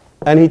 no.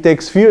 And he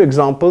takes few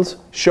examples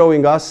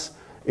showing us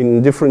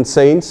in different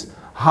saints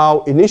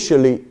how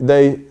initially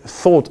they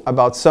thought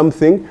about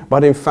something,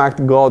 but in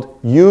fact God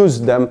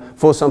used them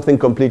for something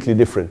completely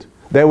different.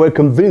 They were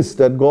convinced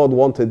that God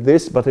wanted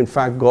this, but in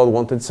fact God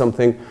wanted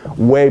something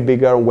way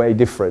bigger and way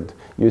different,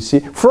 you see,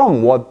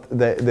 from what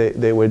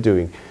they were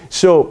doing.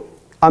 So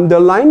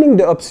underlining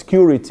the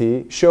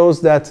obscurity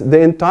shows that the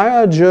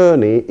entire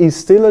journey is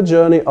still a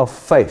journey of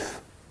faith.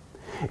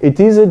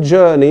 It is a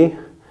journey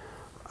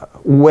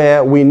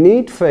where we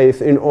need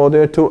faith in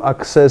order to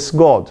access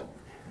God.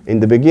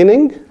 In the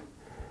beginning,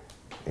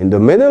 in the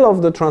middle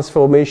of the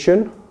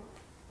transformation,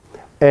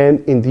 and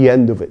in the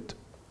end of it.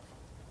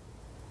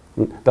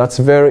 That's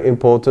very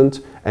important,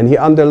 and he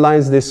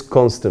underlines this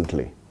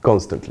constantly.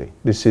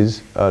 This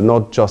is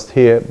not just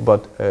here,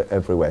 but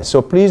everywhere.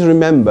 So please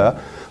remember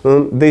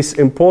this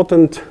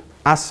important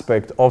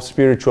aspect of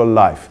spiritual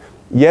life.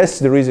 Yes,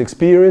 there is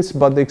experience,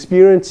 but the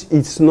experience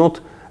is not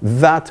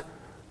that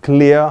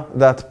clear,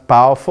 that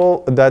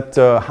powerful, that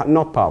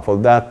not powerful,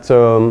 that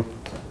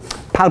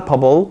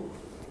palpable,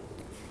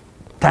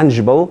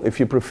 tangible, if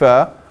you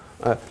prefer.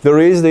 There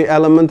is the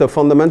element, a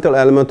fundamental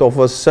element of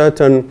a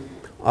certain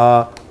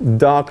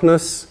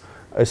darkness,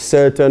 a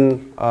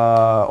certain,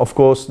 of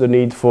course, the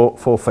need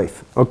for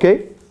faith.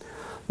 Okay?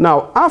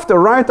 Now,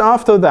 right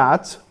after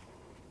that,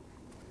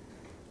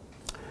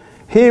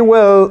 he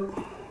will,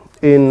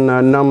 in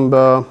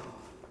number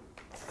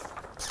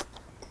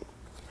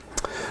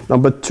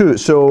Number 2,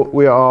 so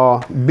we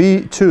are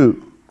B2.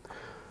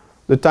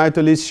 The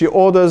title is She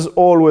Orders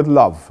All with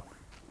Love.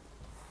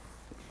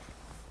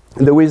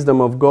 The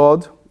wisdom of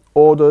God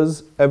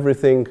orders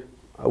everything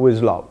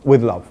with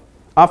love.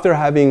 After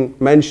having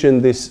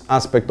mentioned this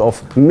aspect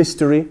of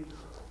mystery,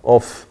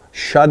 of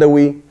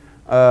shadowy,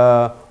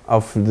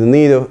 of the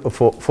need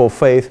for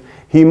faith,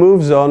 he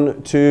moves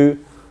on to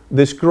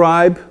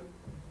describe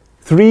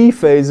 3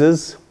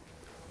 phases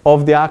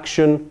of the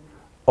action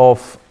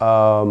of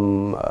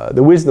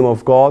the wisdom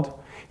of God.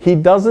 He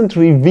doesn't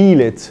reveal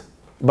it,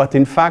 but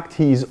in fact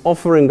he is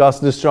offering us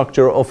the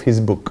structure of his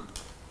book.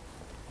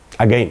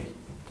 Again,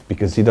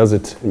 because he does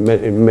it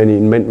in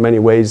many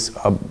ways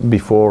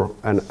before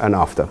and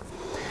after.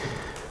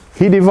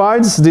 He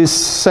divides this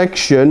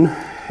section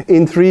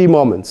in 3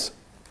 moments.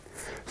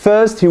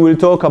 First, he will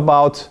talk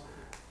about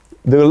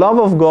the love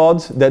of God,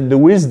 that the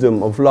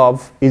wisdom of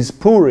love is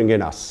pouring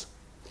in us.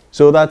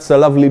 So that's a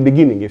lovely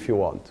beginning, if you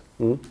want.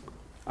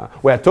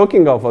 We are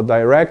talking of a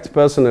direct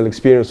personal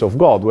experience of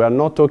God. We are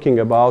not talking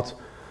about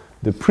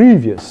the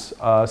previous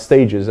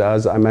stages,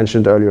 as I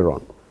mentioned earlier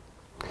on.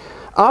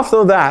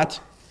 After that,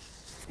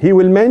 he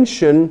will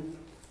mention,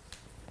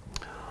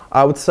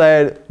 I would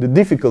say, the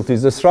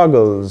difficulties, the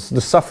struggles,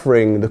 the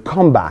suffering, the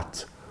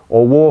combat,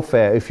 or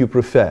warfare, if you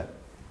prefer,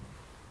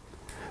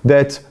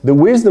 that the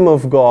wisdom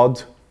of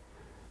God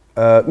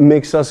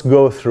makes us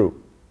go through.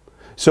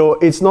 So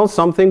it's not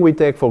something we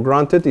take for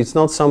granted, it's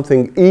not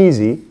something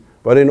easy,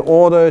 but in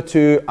order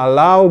to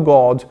allow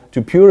God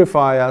to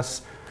purify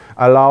us,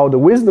 allow the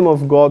wisdom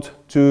of God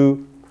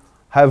to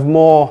have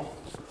more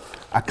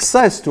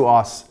access to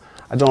us.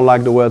 I don't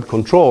like the word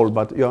control,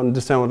 but you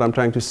understand what I'm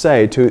trying to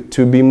say,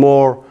 to be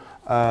more,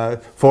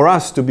 for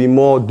us to be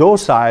more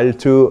docile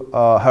to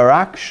her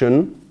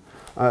action.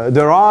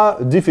 There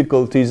are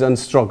difficulties and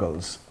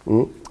struggles.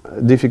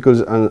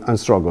 Difficulties and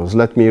struggles.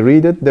 Let me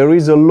read it. There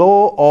is a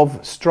law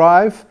of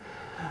strife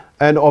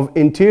and of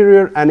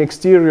interior and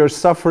exterior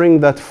suffering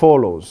that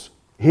follows.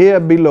 Here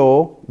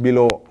below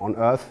on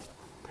earth,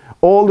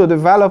 all the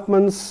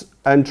developments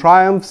and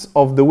triumphs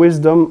of the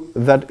wisdom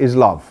that is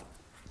love.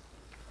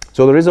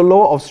 So there is a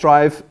law of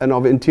strife and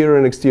of interior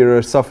and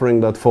exterior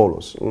suffering that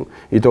follows.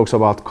 He talks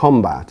about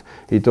combat.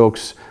 He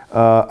talks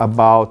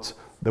about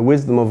the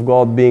wisdom of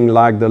God being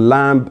like the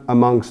lamb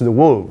amongst the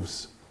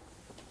wolves.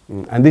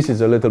 And this is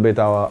a little bit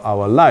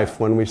our life.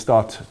 When we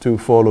start to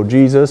follow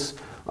Jesus,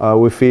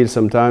 we feel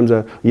sometimes,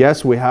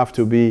 yes, we have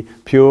to be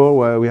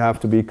pure, we have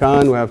to be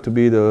kind, we have to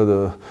be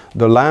the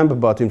lamb,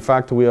 but in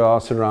fact we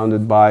are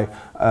surrounded by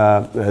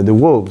the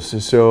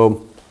wolves.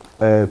 So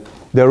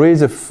there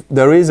is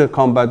a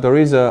combat, there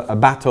is a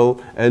battle,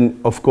 and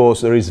of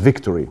course there is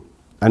victory.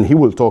 And he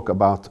will talk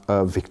about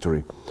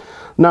victory.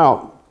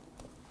 Now,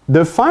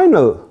 the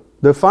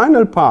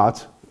final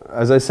part,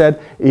 as I said,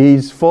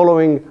 he's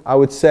following, I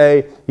would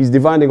say, he's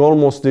dividing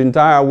almost the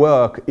entire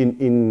work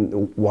in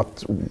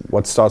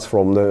what starts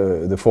from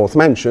the 4th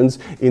mentions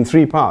in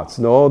 3 parts.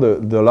 No,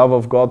 the love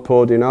of God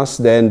poured in us,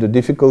 then the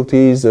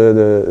difficulties,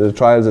 the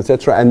trials,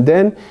 etc. And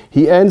then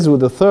he ends with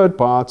the 3rd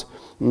part,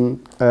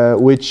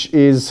 which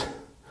is,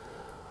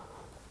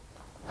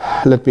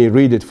 let me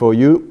read it for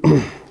you.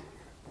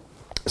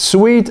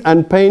 Sweet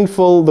and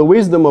painful, the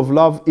wisdom of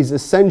love is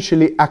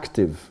essentially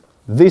active.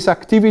 This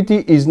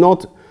activity is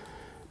not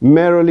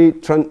merely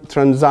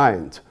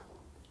transient.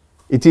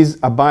 It is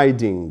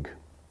abiding.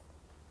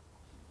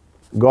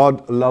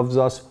 God loves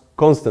us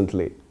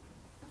constantly.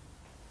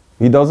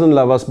 He doesn't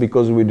love us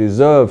because we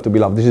deserve to be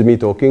loved. This is me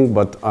talking,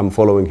 but I'm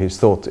following his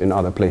thought in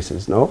other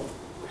places, no?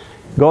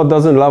 God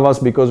doesn't love us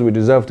because we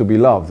deserve to be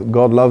loved.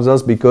 God loves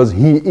us because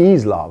he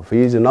is love. He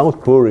is an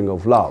outpouring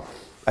of love.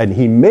 And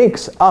he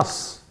makes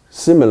us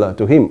similar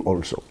to him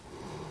also.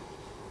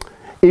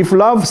 If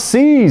love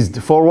ceased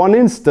for one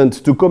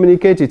instant to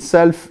communicate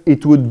itself,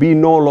 it would be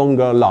no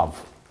longer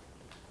love.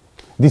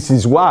 This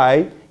is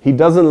why he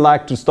doesn't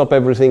like to stop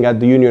everything at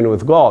the union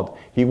with God.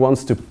 He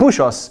wants to push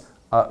us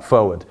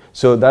forward.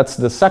 So that's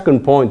the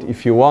second point,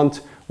 if you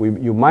want.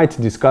 You might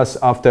discuss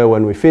after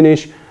when we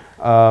finish.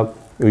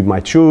 We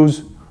might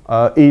choose.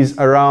 Is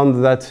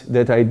around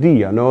that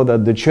idea, no?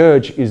 That the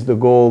church is the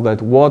goal,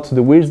 that what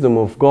the wisdom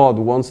of God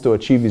wants to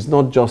achieve is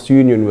not just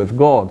union with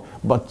God,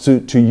 but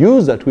to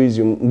use that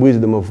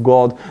wisdom of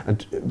God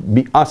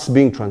and us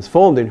being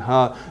transformed in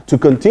her, to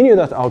continue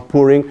that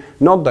outpouring,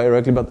 not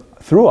directly, but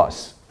through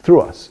us,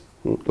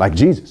 like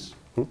Jesus.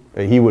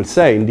 He will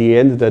say in the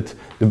end that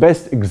the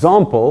best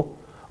example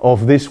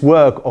of this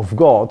work of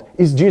God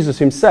is Jesus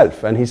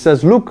himself. And he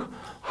says, look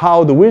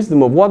how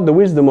what the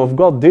wisdom of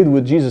God did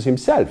with Jesus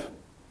himself.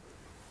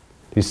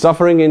 His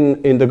suffering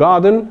in the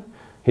garden,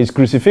 his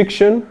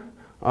crucifixion,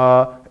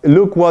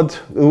 look what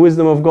the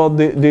wisdom of God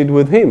did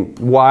with him.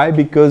 Why?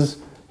 Because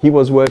he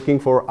was working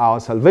for our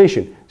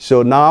salvation.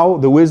 So now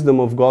the wisdom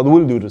of God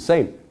will do the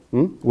same.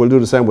 Will do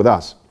the same with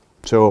us.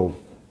 So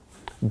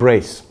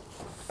brace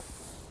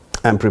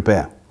and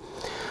prepare.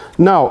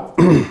 Now,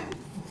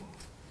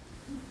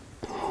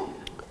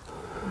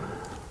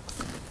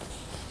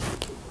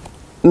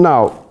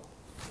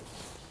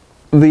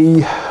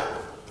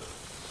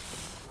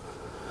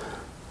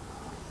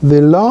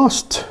 the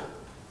last,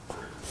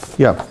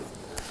 yeah.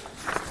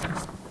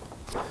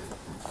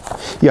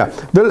 Yeah,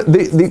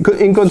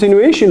 in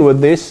continuation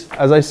with this,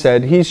 as I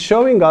said, he's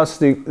showing us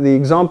the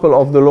example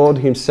of the Lord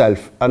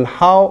himself and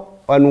how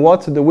and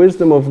what the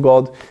wisdom of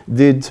God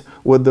did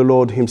with the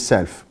Lord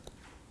himself.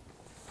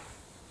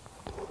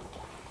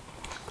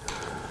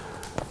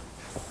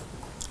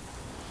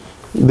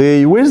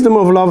 The wisdom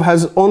of love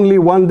has only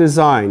one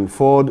design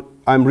for,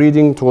 I'm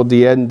reading toward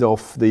the end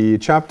of the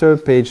chapter,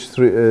 page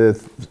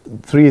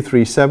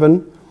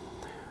 337.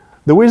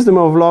 The wisdom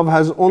of love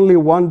has only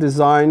one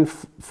design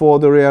for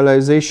the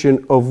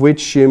realization of which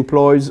she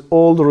employs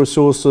all the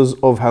resources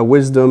of her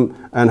wisdom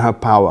and her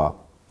power.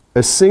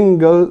 A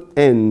single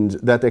end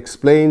that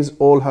explains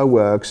all her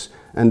works,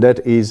 and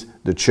that is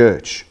the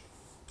church.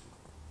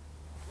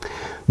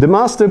 The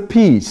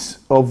masterpiece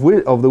of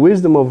the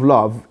wisdom of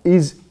love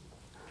is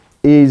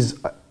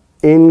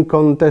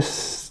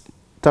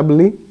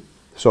incontestably,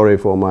 sorry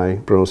for my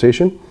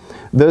pronunciation,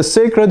 the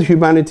sacred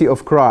humanity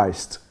of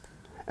Christ.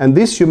 And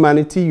this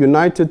humanity,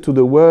 united to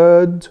the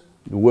Word,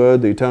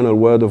 the eternal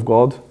Word of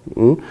God,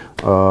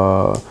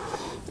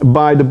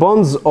 by the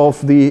bonds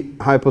of the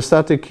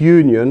hypostatic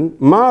union,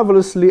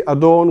 marvelously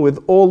adorned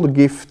with all the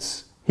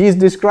gifts. He is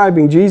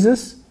describing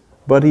Jesus,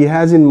 but he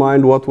has in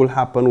mind what will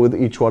happen with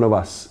each one of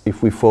us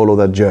if we follow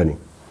that journey.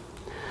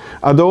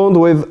 Adorned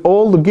with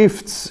all the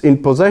gifts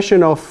in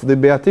possession of the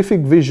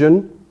beatific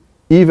vision,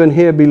 even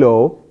here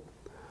below,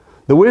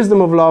 the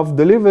wisdom of love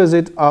delivers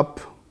it up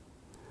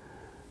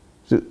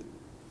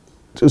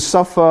to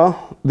suffer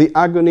the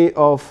agony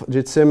of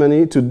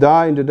Gethsemane, to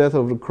die in the death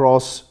of the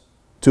cross,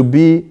 to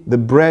be the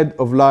bread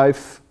of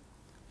life,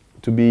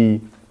 to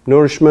be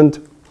nourishment,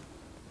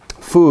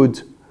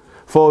 food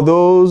for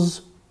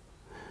those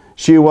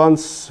she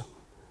wants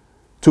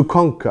to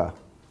conquer.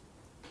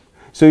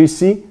 So you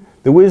see,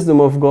 the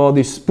wisdom of God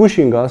is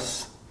pushing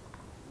us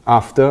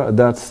after, at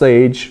that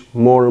stage,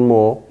 more and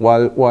more,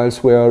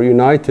 whilst we are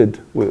united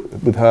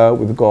with her,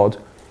 with God,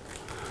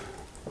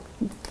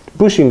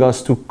 pushing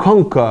us to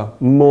conquer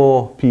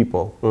more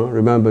people.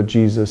 Remember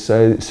Jesus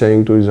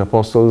saying to his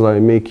apostles, I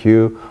make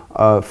you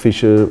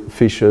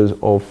fishers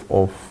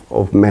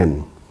of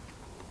men.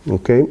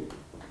 Okay?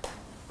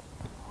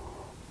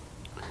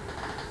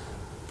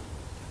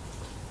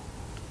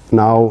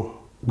 Now,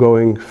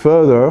 going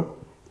further,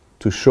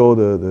 to show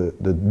the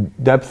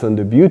depth and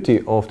the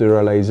beauty of the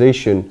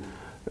realization,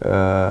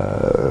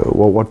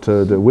 what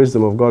the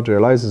wisdom of God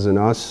realizes in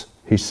us,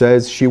 he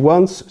says, she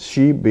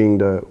being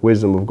the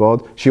wisdom of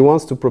God, she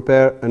wants to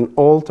prepare an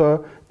altar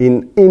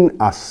in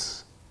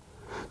us,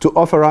 to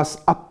offer us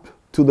up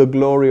to the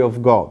glory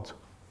of God,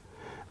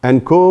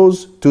 and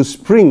cause to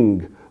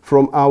spring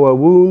from our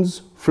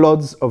wounds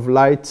floods of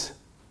light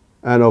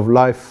and of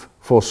life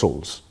for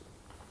souls.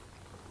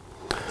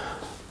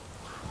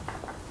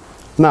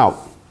 Now,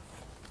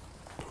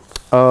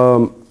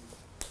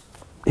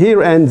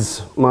 here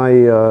ends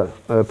my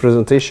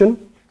presentation.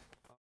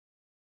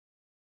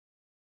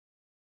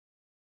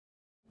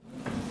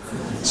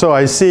 So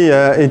I see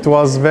it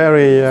was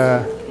very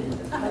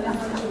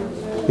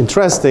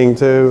interesting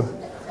to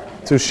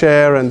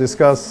share and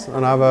discuss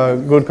and have a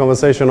good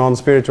conversation on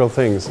spiritual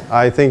things.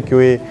 I think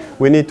we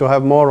need to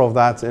have more of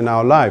that in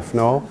our life,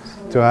 no?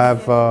 To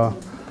have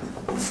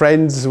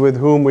friends with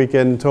whom we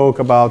can talk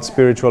about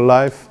spiritual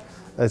life.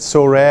 It's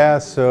so rare,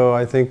 so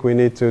I think we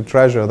need to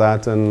treasure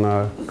that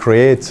and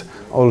create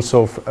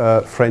also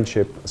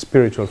friendship,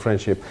 spiritual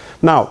friendship.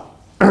 Now,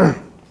 I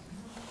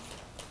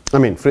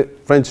mean,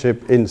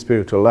 friendship in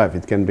spiritual life,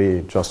 it can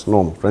be just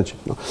normal friendship.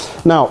 No?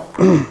 Now,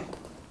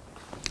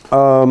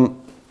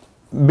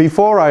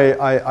 before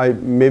I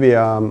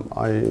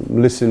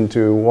listen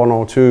to one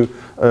or two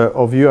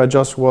of you, I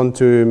just want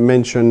to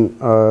mention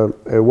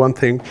one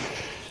thing.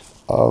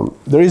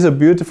 There is a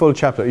beautiful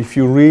chapter. If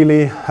you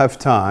really have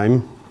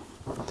time,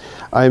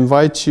 I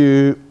invite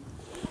you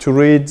to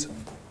read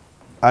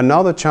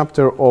another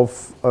chapter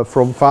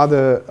from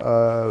Father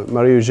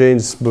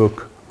Marie-Eugène's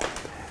book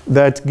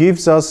that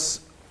gives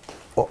us,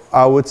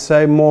 I would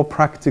say, more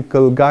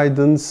practical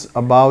guidance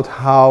about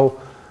how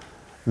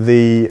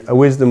the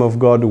wisdom of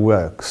God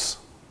works.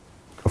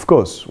 Of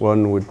course,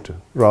 one would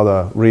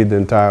rather read the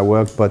entire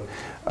work, but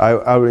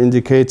I will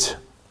indicate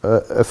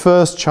a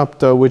first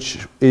chapter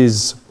which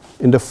is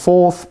in the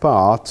fourth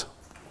part.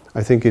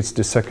 I think it's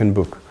the second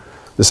book,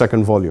 the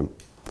second volume.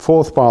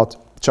 Fourth part,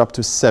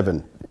 chapter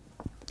 7.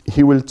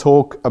 He will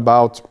talk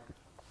about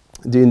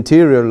the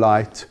interior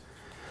light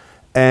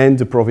and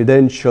the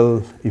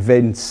providential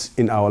events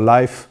in our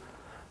life,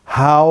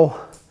 how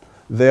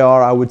they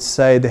are, I would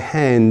say, the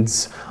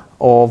hands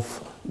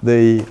of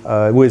the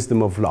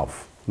wisdom of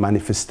love,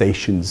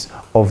 manifestations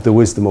of the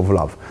wisdom of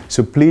love.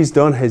 So please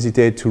don't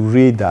hesitate to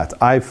read that.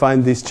 I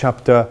find this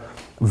chapter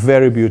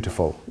very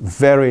beautiful,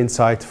 very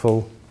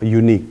insightful,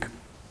 unique.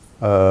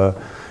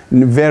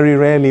 Very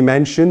rarely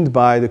mentioned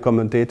by the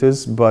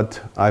commentators,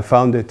 but I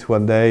found it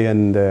one day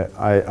and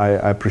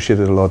I appreciate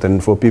it a lot. And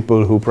for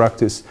people who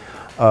practice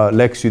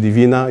Lectio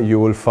Divina, you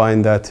will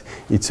find that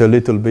it's a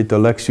little bit a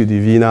Lectio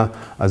Divina,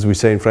 as we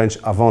say in French,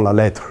 avant la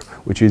lettre,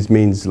 which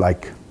means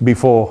like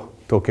before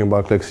talking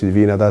about Lectio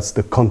Divina. That's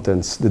the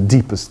contents, the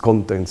deepest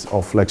contents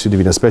of Lectio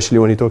Divina, especially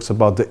when he talks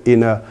about the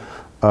inner,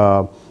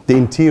 the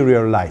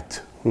interior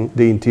light.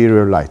 The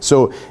interior light.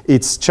 So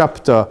it's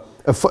chapter,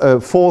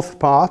 fourth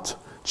part,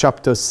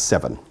 chapter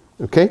 7.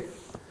 Okay?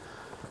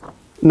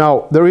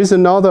 Now, there is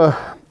another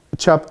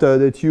chapter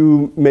that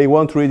you may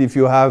want to read if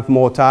you have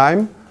more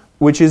time,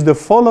 which is the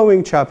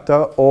following chapter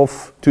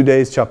of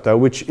today's chapter,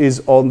 which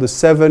is on the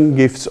 7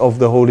 gifts of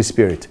the Holy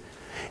Spirit.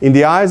 In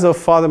the eyes of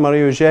Father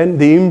Marie-Eugène,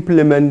 the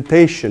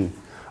implementation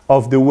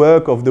of the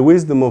work of the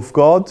wisdom of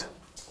God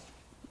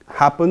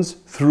happens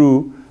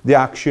through the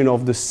action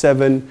of the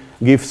 7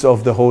 gifts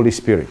of the Holy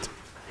Spirit.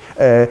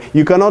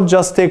 You cannot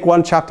just take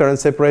one chapter and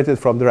separate it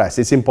from the rest.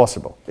 It's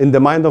impossible. In the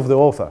mind of the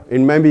author,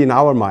 maybe in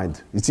our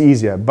mind, it's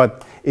easier,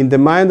 but in the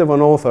mind of an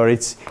author,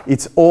 it's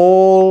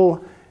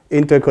all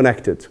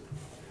interconnected.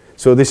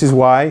 So this is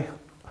why,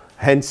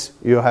 hence,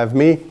 you have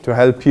me to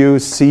help you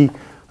see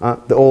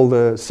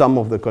some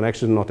of the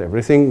connections, not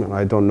everything,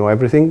 I don't know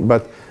everything,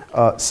 but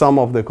some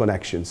of the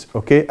connections,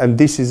 okay? And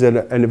this is a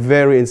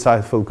very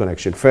insightful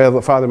connection.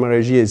 Father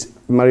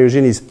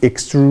Marie-Eugène is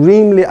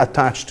extremely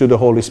attached to the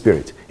Holy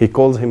Spirit. He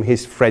calls him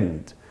his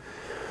friend.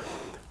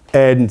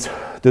 And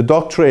the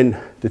doctrine,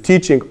 the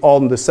teaching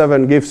on the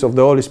 7 gifts of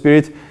the Holy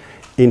Spirit,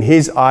 in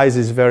his eyes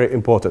is very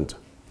important.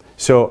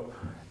 So,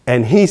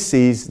 and he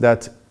sees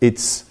that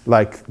it's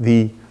like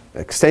the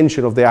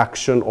extension of the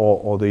action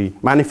or the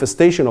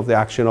manifestation of the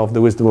action of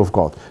the wisdom of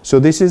God. So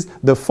this is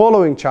the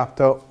following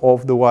chapter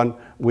of the one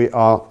we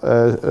are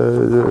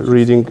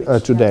reading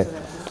today.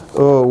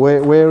 Oh,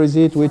 where is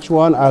it? Which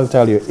one? I'll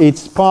tell you.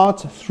 It's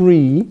part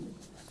 3,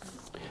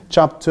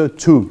 chapter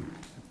 2.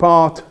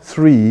 Part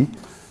 3,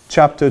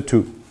 chapter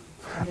 2.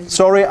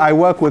 Sorry, I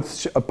work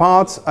with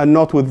parts and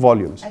not with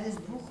volumes.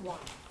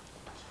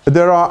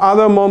 There are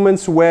other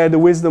moments where the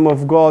wisdom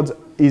of God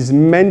is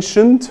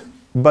mentioned,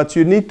 but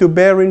you need to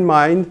bear in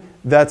mind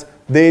that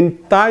the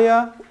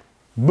entire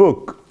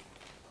book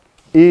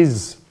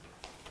is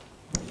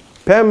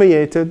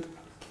permeated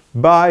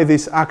by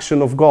this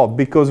action of God.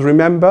 Because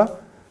remember,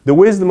 the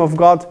wisdom of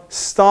God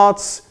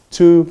starts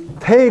to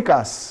take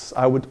us,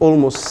 I would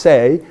almost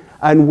say,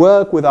 and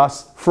work with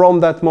us from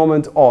that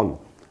moment on.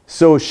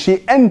 So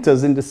she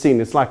enters in the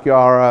scene. It's like you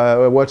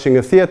are watching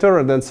a theater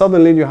and then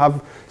suddenly you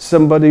have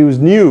somebody who's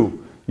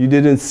new, you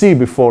didn't see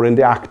before in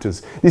the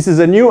actors. This is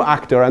a new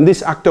actor and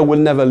this actor will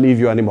never leave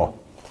you anymore.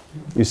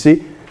 You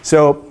see?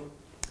 So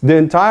the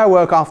entire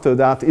work after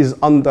that is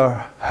under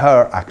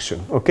her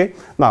action. Okay?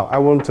 Now I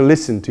want to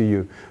listen to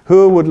you.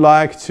 Who would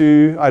like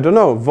to, I don't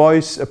know,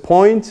 voice a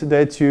point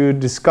that you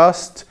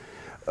discussed,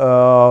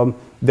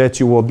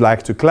 that you would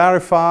like to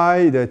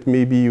clarify, that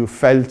maybe you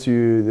felt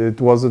it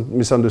wasn't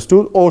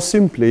misunderstood, or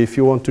simply if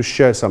you want to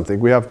share something.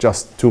 We have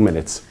just 2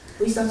 minutes.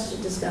 We started to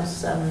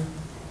discuss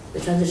the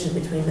transition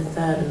between the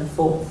 3rd and the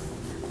 4th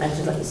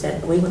mentions, like you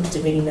said. We wanted to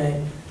really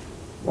know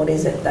what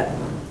is it that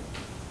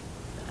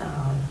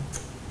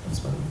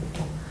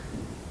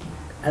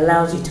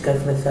allows you to go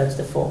from the 3rd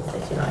to the 4th,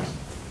 if you like.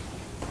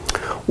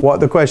 What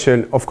the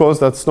question, of course,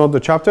 that's not the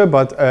chapter,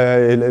 but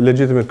a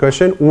legitimate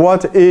question.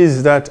 What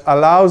is that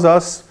allows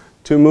us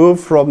to move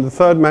from the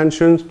 3rd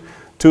mentions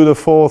to the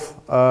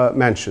 4th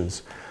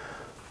mentions?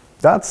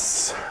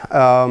 That's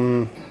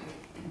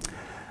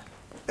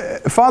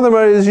Father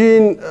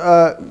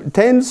Marie-Eugène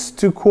tends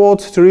to quote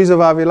Teresa of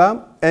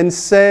Avila and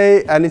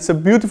say, and it's a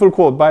beautiful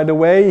quote, by the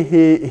way,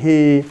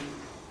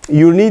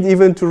 you need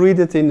even to read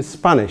it in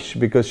Spanish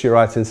because she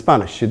writes in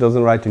Spanish. She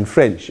doesn't write in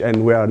French,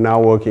 and we are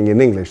now working in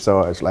English,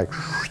 so it's like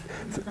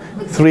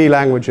 3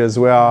 languages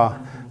we are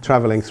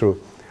traveling through.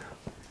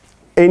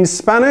 In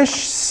Spanish,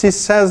 she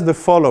says the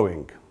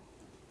following.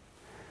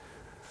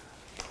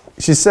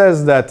 She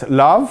says that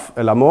love,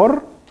 el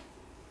amor,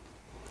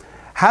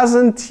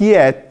 hasn't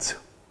yet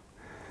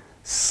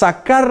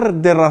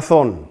sacar de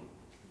razón,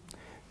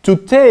 to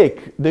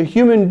take the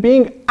human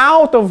being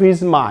out of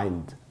his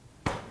mind,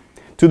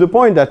 to the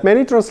point that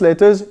many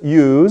translators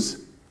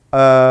use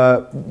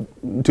to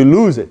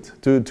lose it,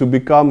 to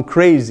become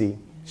crazy.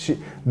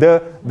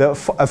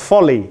 A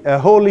folly, a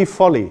holy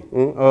folly,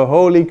 a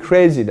holy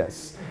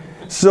craziness.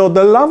 So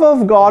the love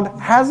of God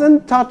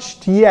hasn't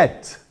touched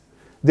yet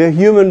the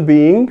human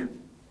being,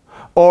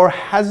 or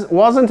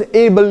wasn't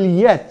able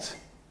yet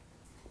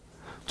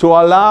to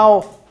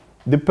allow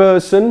the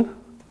person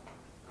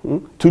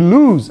to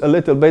lose a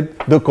little bit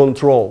the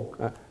control.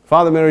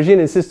 Father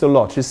Marie-Eugène insists a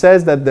lot. He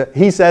says that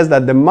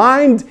the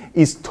mind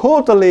is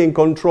totally in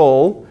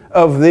control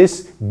of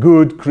this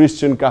good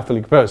Christian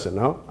Catholic person.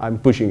 No? I'm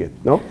pushing it.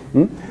 No?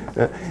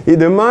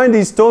 The mind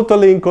is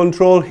totally in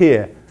control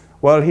here.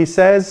 Well, he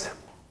says,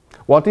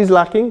 what is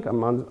lacking?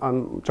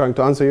 I'm trying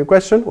to answer your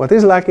question. What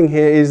is lacking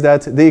here is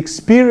that the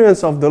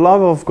experience of the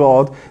love of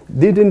God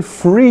didn't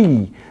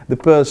free the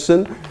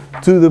person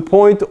to the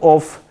point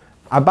of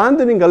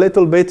abandoning a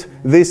little bit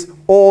this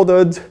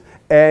ordered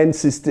and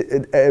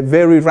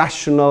very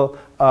rational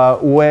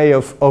way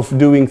of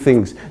doing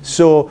things.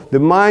 So the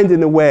mind,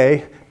 in a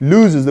way,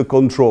 loses the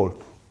control.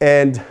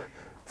 And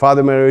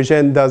Father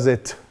Marie-Eugène does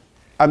it.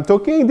 I'm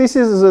talking, this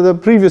is the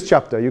previous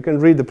chapter. You can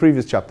read the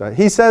previous chapter.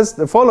 He says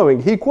the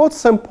following. He quotes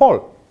St.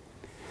 Paul.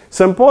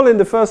 St. Paul, in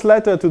the first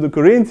letter to the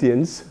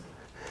Corinthians,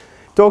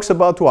 talks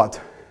about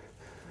what?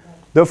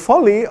 The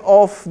folly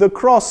of the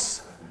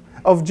cross,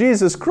 of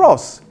Jesus'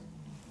 cross.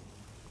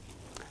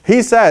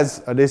 He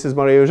says, this is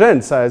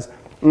Marie-Eugène says,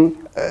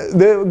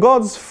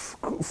 God's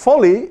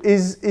folly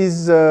is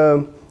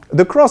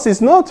the cross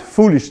is not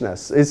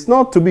foolishness. It's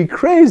not to be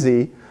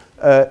crazy.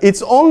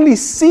 It's only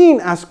seen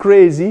as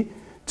crazy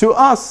to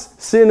us,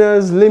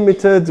 sinners,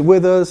 limited,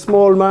 with a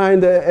small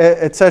mind,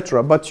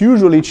 etc. But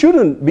usually it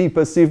shouldn't be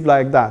perceived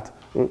like that.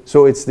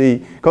 So it's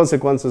the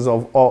consequences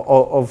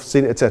of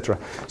sin, etc.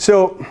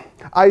 So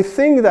I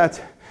think that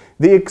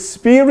the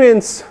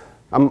experience,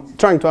 I'm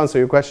trying to answer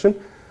your question,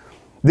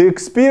 the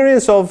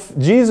experience of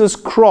Jesus'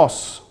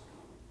 cross,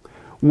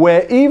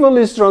 where evil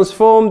is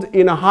transformed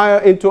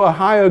into a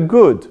higher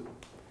good,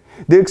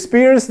 the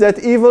experience that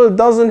evil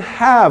doesn't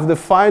have the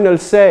final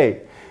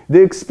say,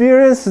 the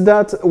experience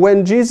that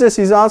when Jesus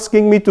is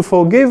asking me to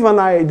forgive,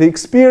 and the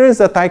experience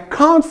that I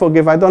can't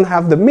forgive, I don't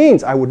have the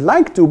means, I would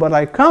like to, but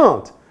I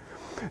can't.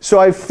 So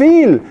I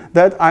feel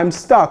that I'm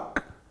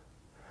stuck.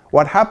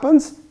 What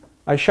happens?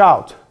 I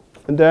shout,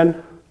 and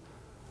then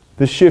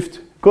the shift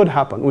could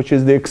happen, which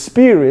is the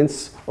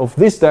experience of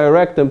this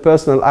direct and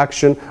personal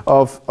action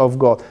of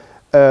God,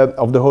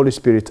 of the Holy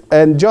Spirit.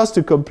 And just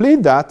to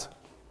complete that,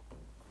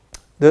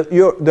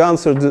 the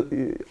answer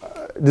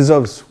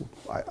deserves,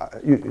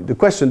 the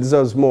question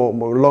deserves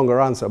more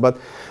longer answer, but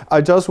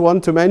I just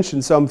want to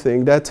mention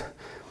something, that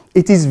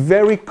it is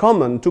very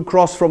common to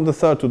cross from the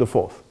third to the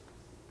fourth.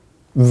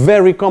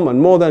 Very common,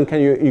 more than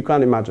you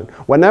can imagine.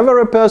 Whenever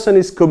a person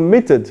is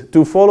committed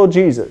to follow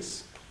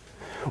Jesus,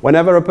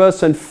 whenever a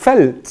person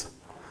felt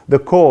the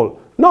call,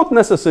 not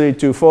necessarily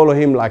to follow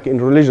him like in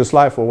religious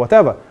life or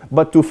whatever,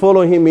 but to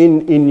follow him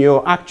in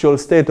your actual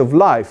state of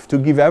life, to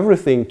give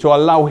everything, to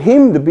allow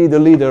him to be the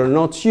leader,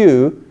 not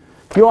you,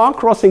 you are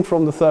crossing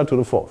from the third to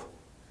the fourth.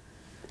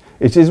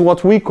 It is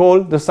what we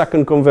call the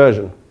second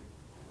conversion.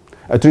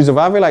 Teresa of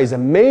Avila is an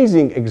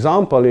amazing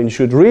example, and you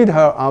should read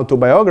her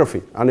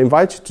autobiography, and I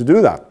invite you to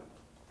do that.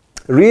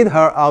 Read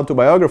her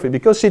autobiography,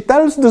 because she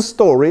tells the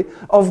story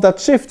of that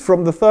shift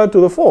from the third to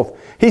the fourth.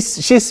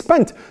 She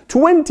spent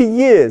 20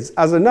 years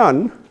as a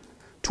nun,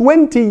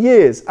 20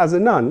 years as a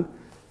nun,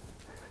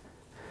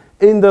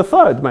 in the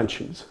third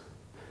mentions,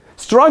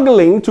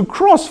 struggling to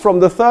cross from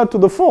the third to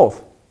the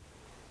fourth.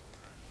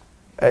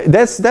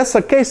 That's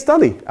a case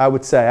study, I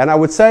would say. And I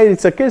would say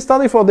it's a case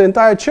study for the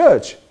entire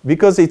church,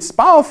 because it's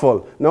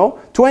powerful. No?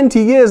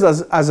 20 years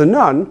as a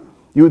nun,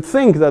 you would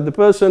think that the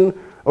person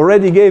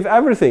already gave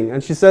everything.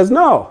 And she says,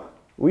 no,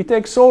 we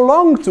take so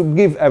long to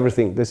give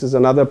everything. This is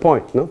another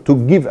point, no? To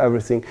give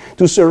everything,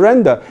 to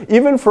surrender,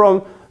 even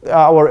from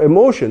our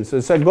emotions.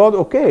 And say, God,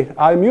 okay,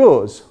 I'm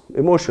yours,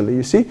 emotionally,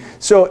 you see?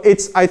 So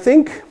I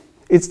think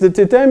it's the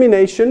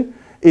determination.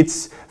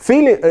 It's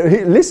feeling,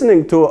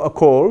 listening to a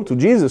call, to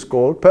Jesus'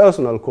 call,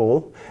 personal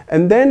call,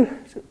 and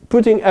then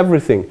putting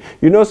everything.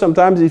 You know,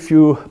 sometimes if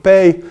you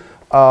pay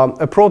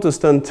a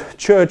Protestant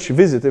church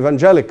visit,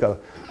 evangelical,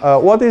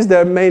 what is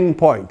their main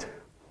point?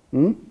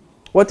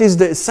 What is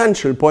the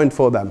essential point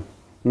for them?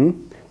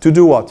 To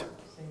do what?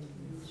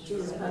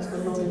 Jesus'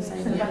 personal Lord and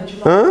Savior.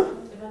 Huh?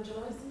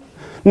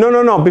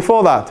 No,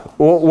 before that.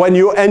 When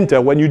you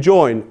enter, when you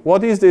join,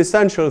 what is the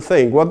essential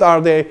thing? What are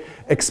they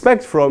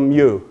expect from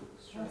you?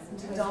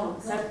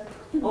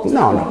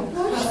 No.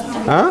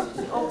 Huh?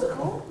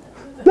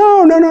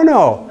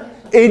 No.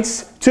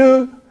 It's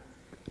to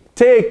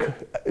take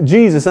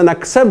Jesus and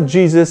accept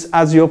Jesus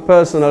as your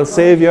personal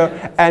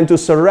Savior, and to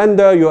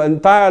surrender your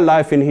entire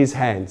life in His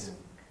hands.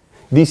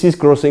 This is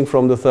crossing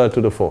from the third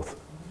to the fourth,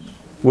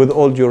 with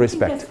all due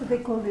respect. That's what they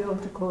call the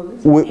altar call.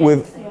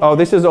 Oh,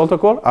 this is the altar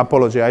call?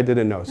 Apology, I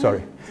didn't know,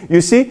 sorry.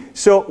 You see,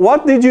 so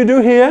what did you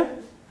do here?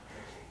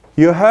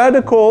 You heard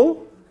a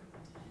call,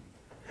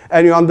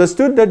 and you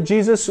understood that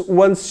Jesus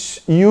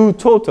wants you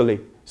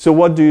totally. So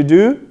what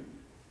do?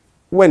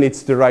 When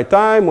it's the right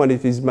time, when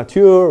it is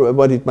mature,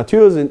 when it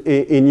matures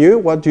in you,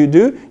 what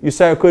do? You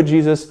say, okay,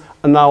 Jesus,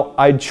 and now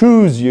I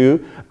choose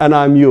you, and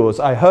I'm yours.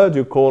 I heard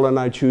your call, and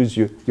I choose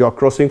you. You are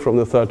crossing from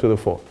the third to the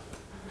fourth.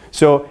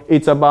 So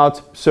it's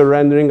about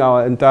surrendering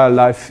our entire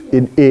life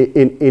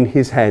in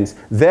His hands.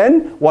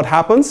 Then what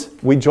happens?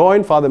 We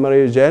join Father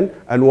Marie-Eugène,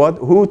 and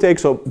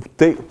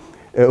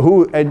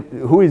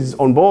who is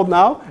on board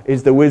now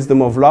is the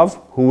wisdom of love,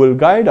 who will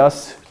guide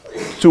us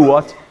to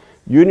what?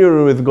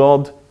 Union with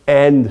God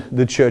and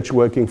the church,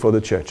 working for the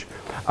church.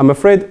 I'm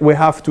afraid we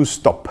have to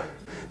stop.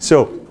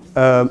 So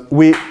no,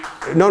 we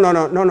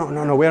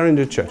are in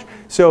the church.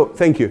 So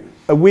thank you.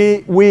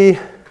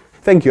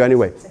 Thank you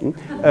anyway.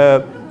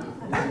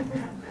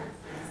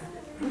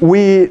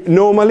 We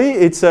normally,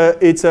 it's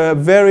a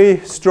very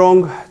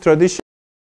strong tradition.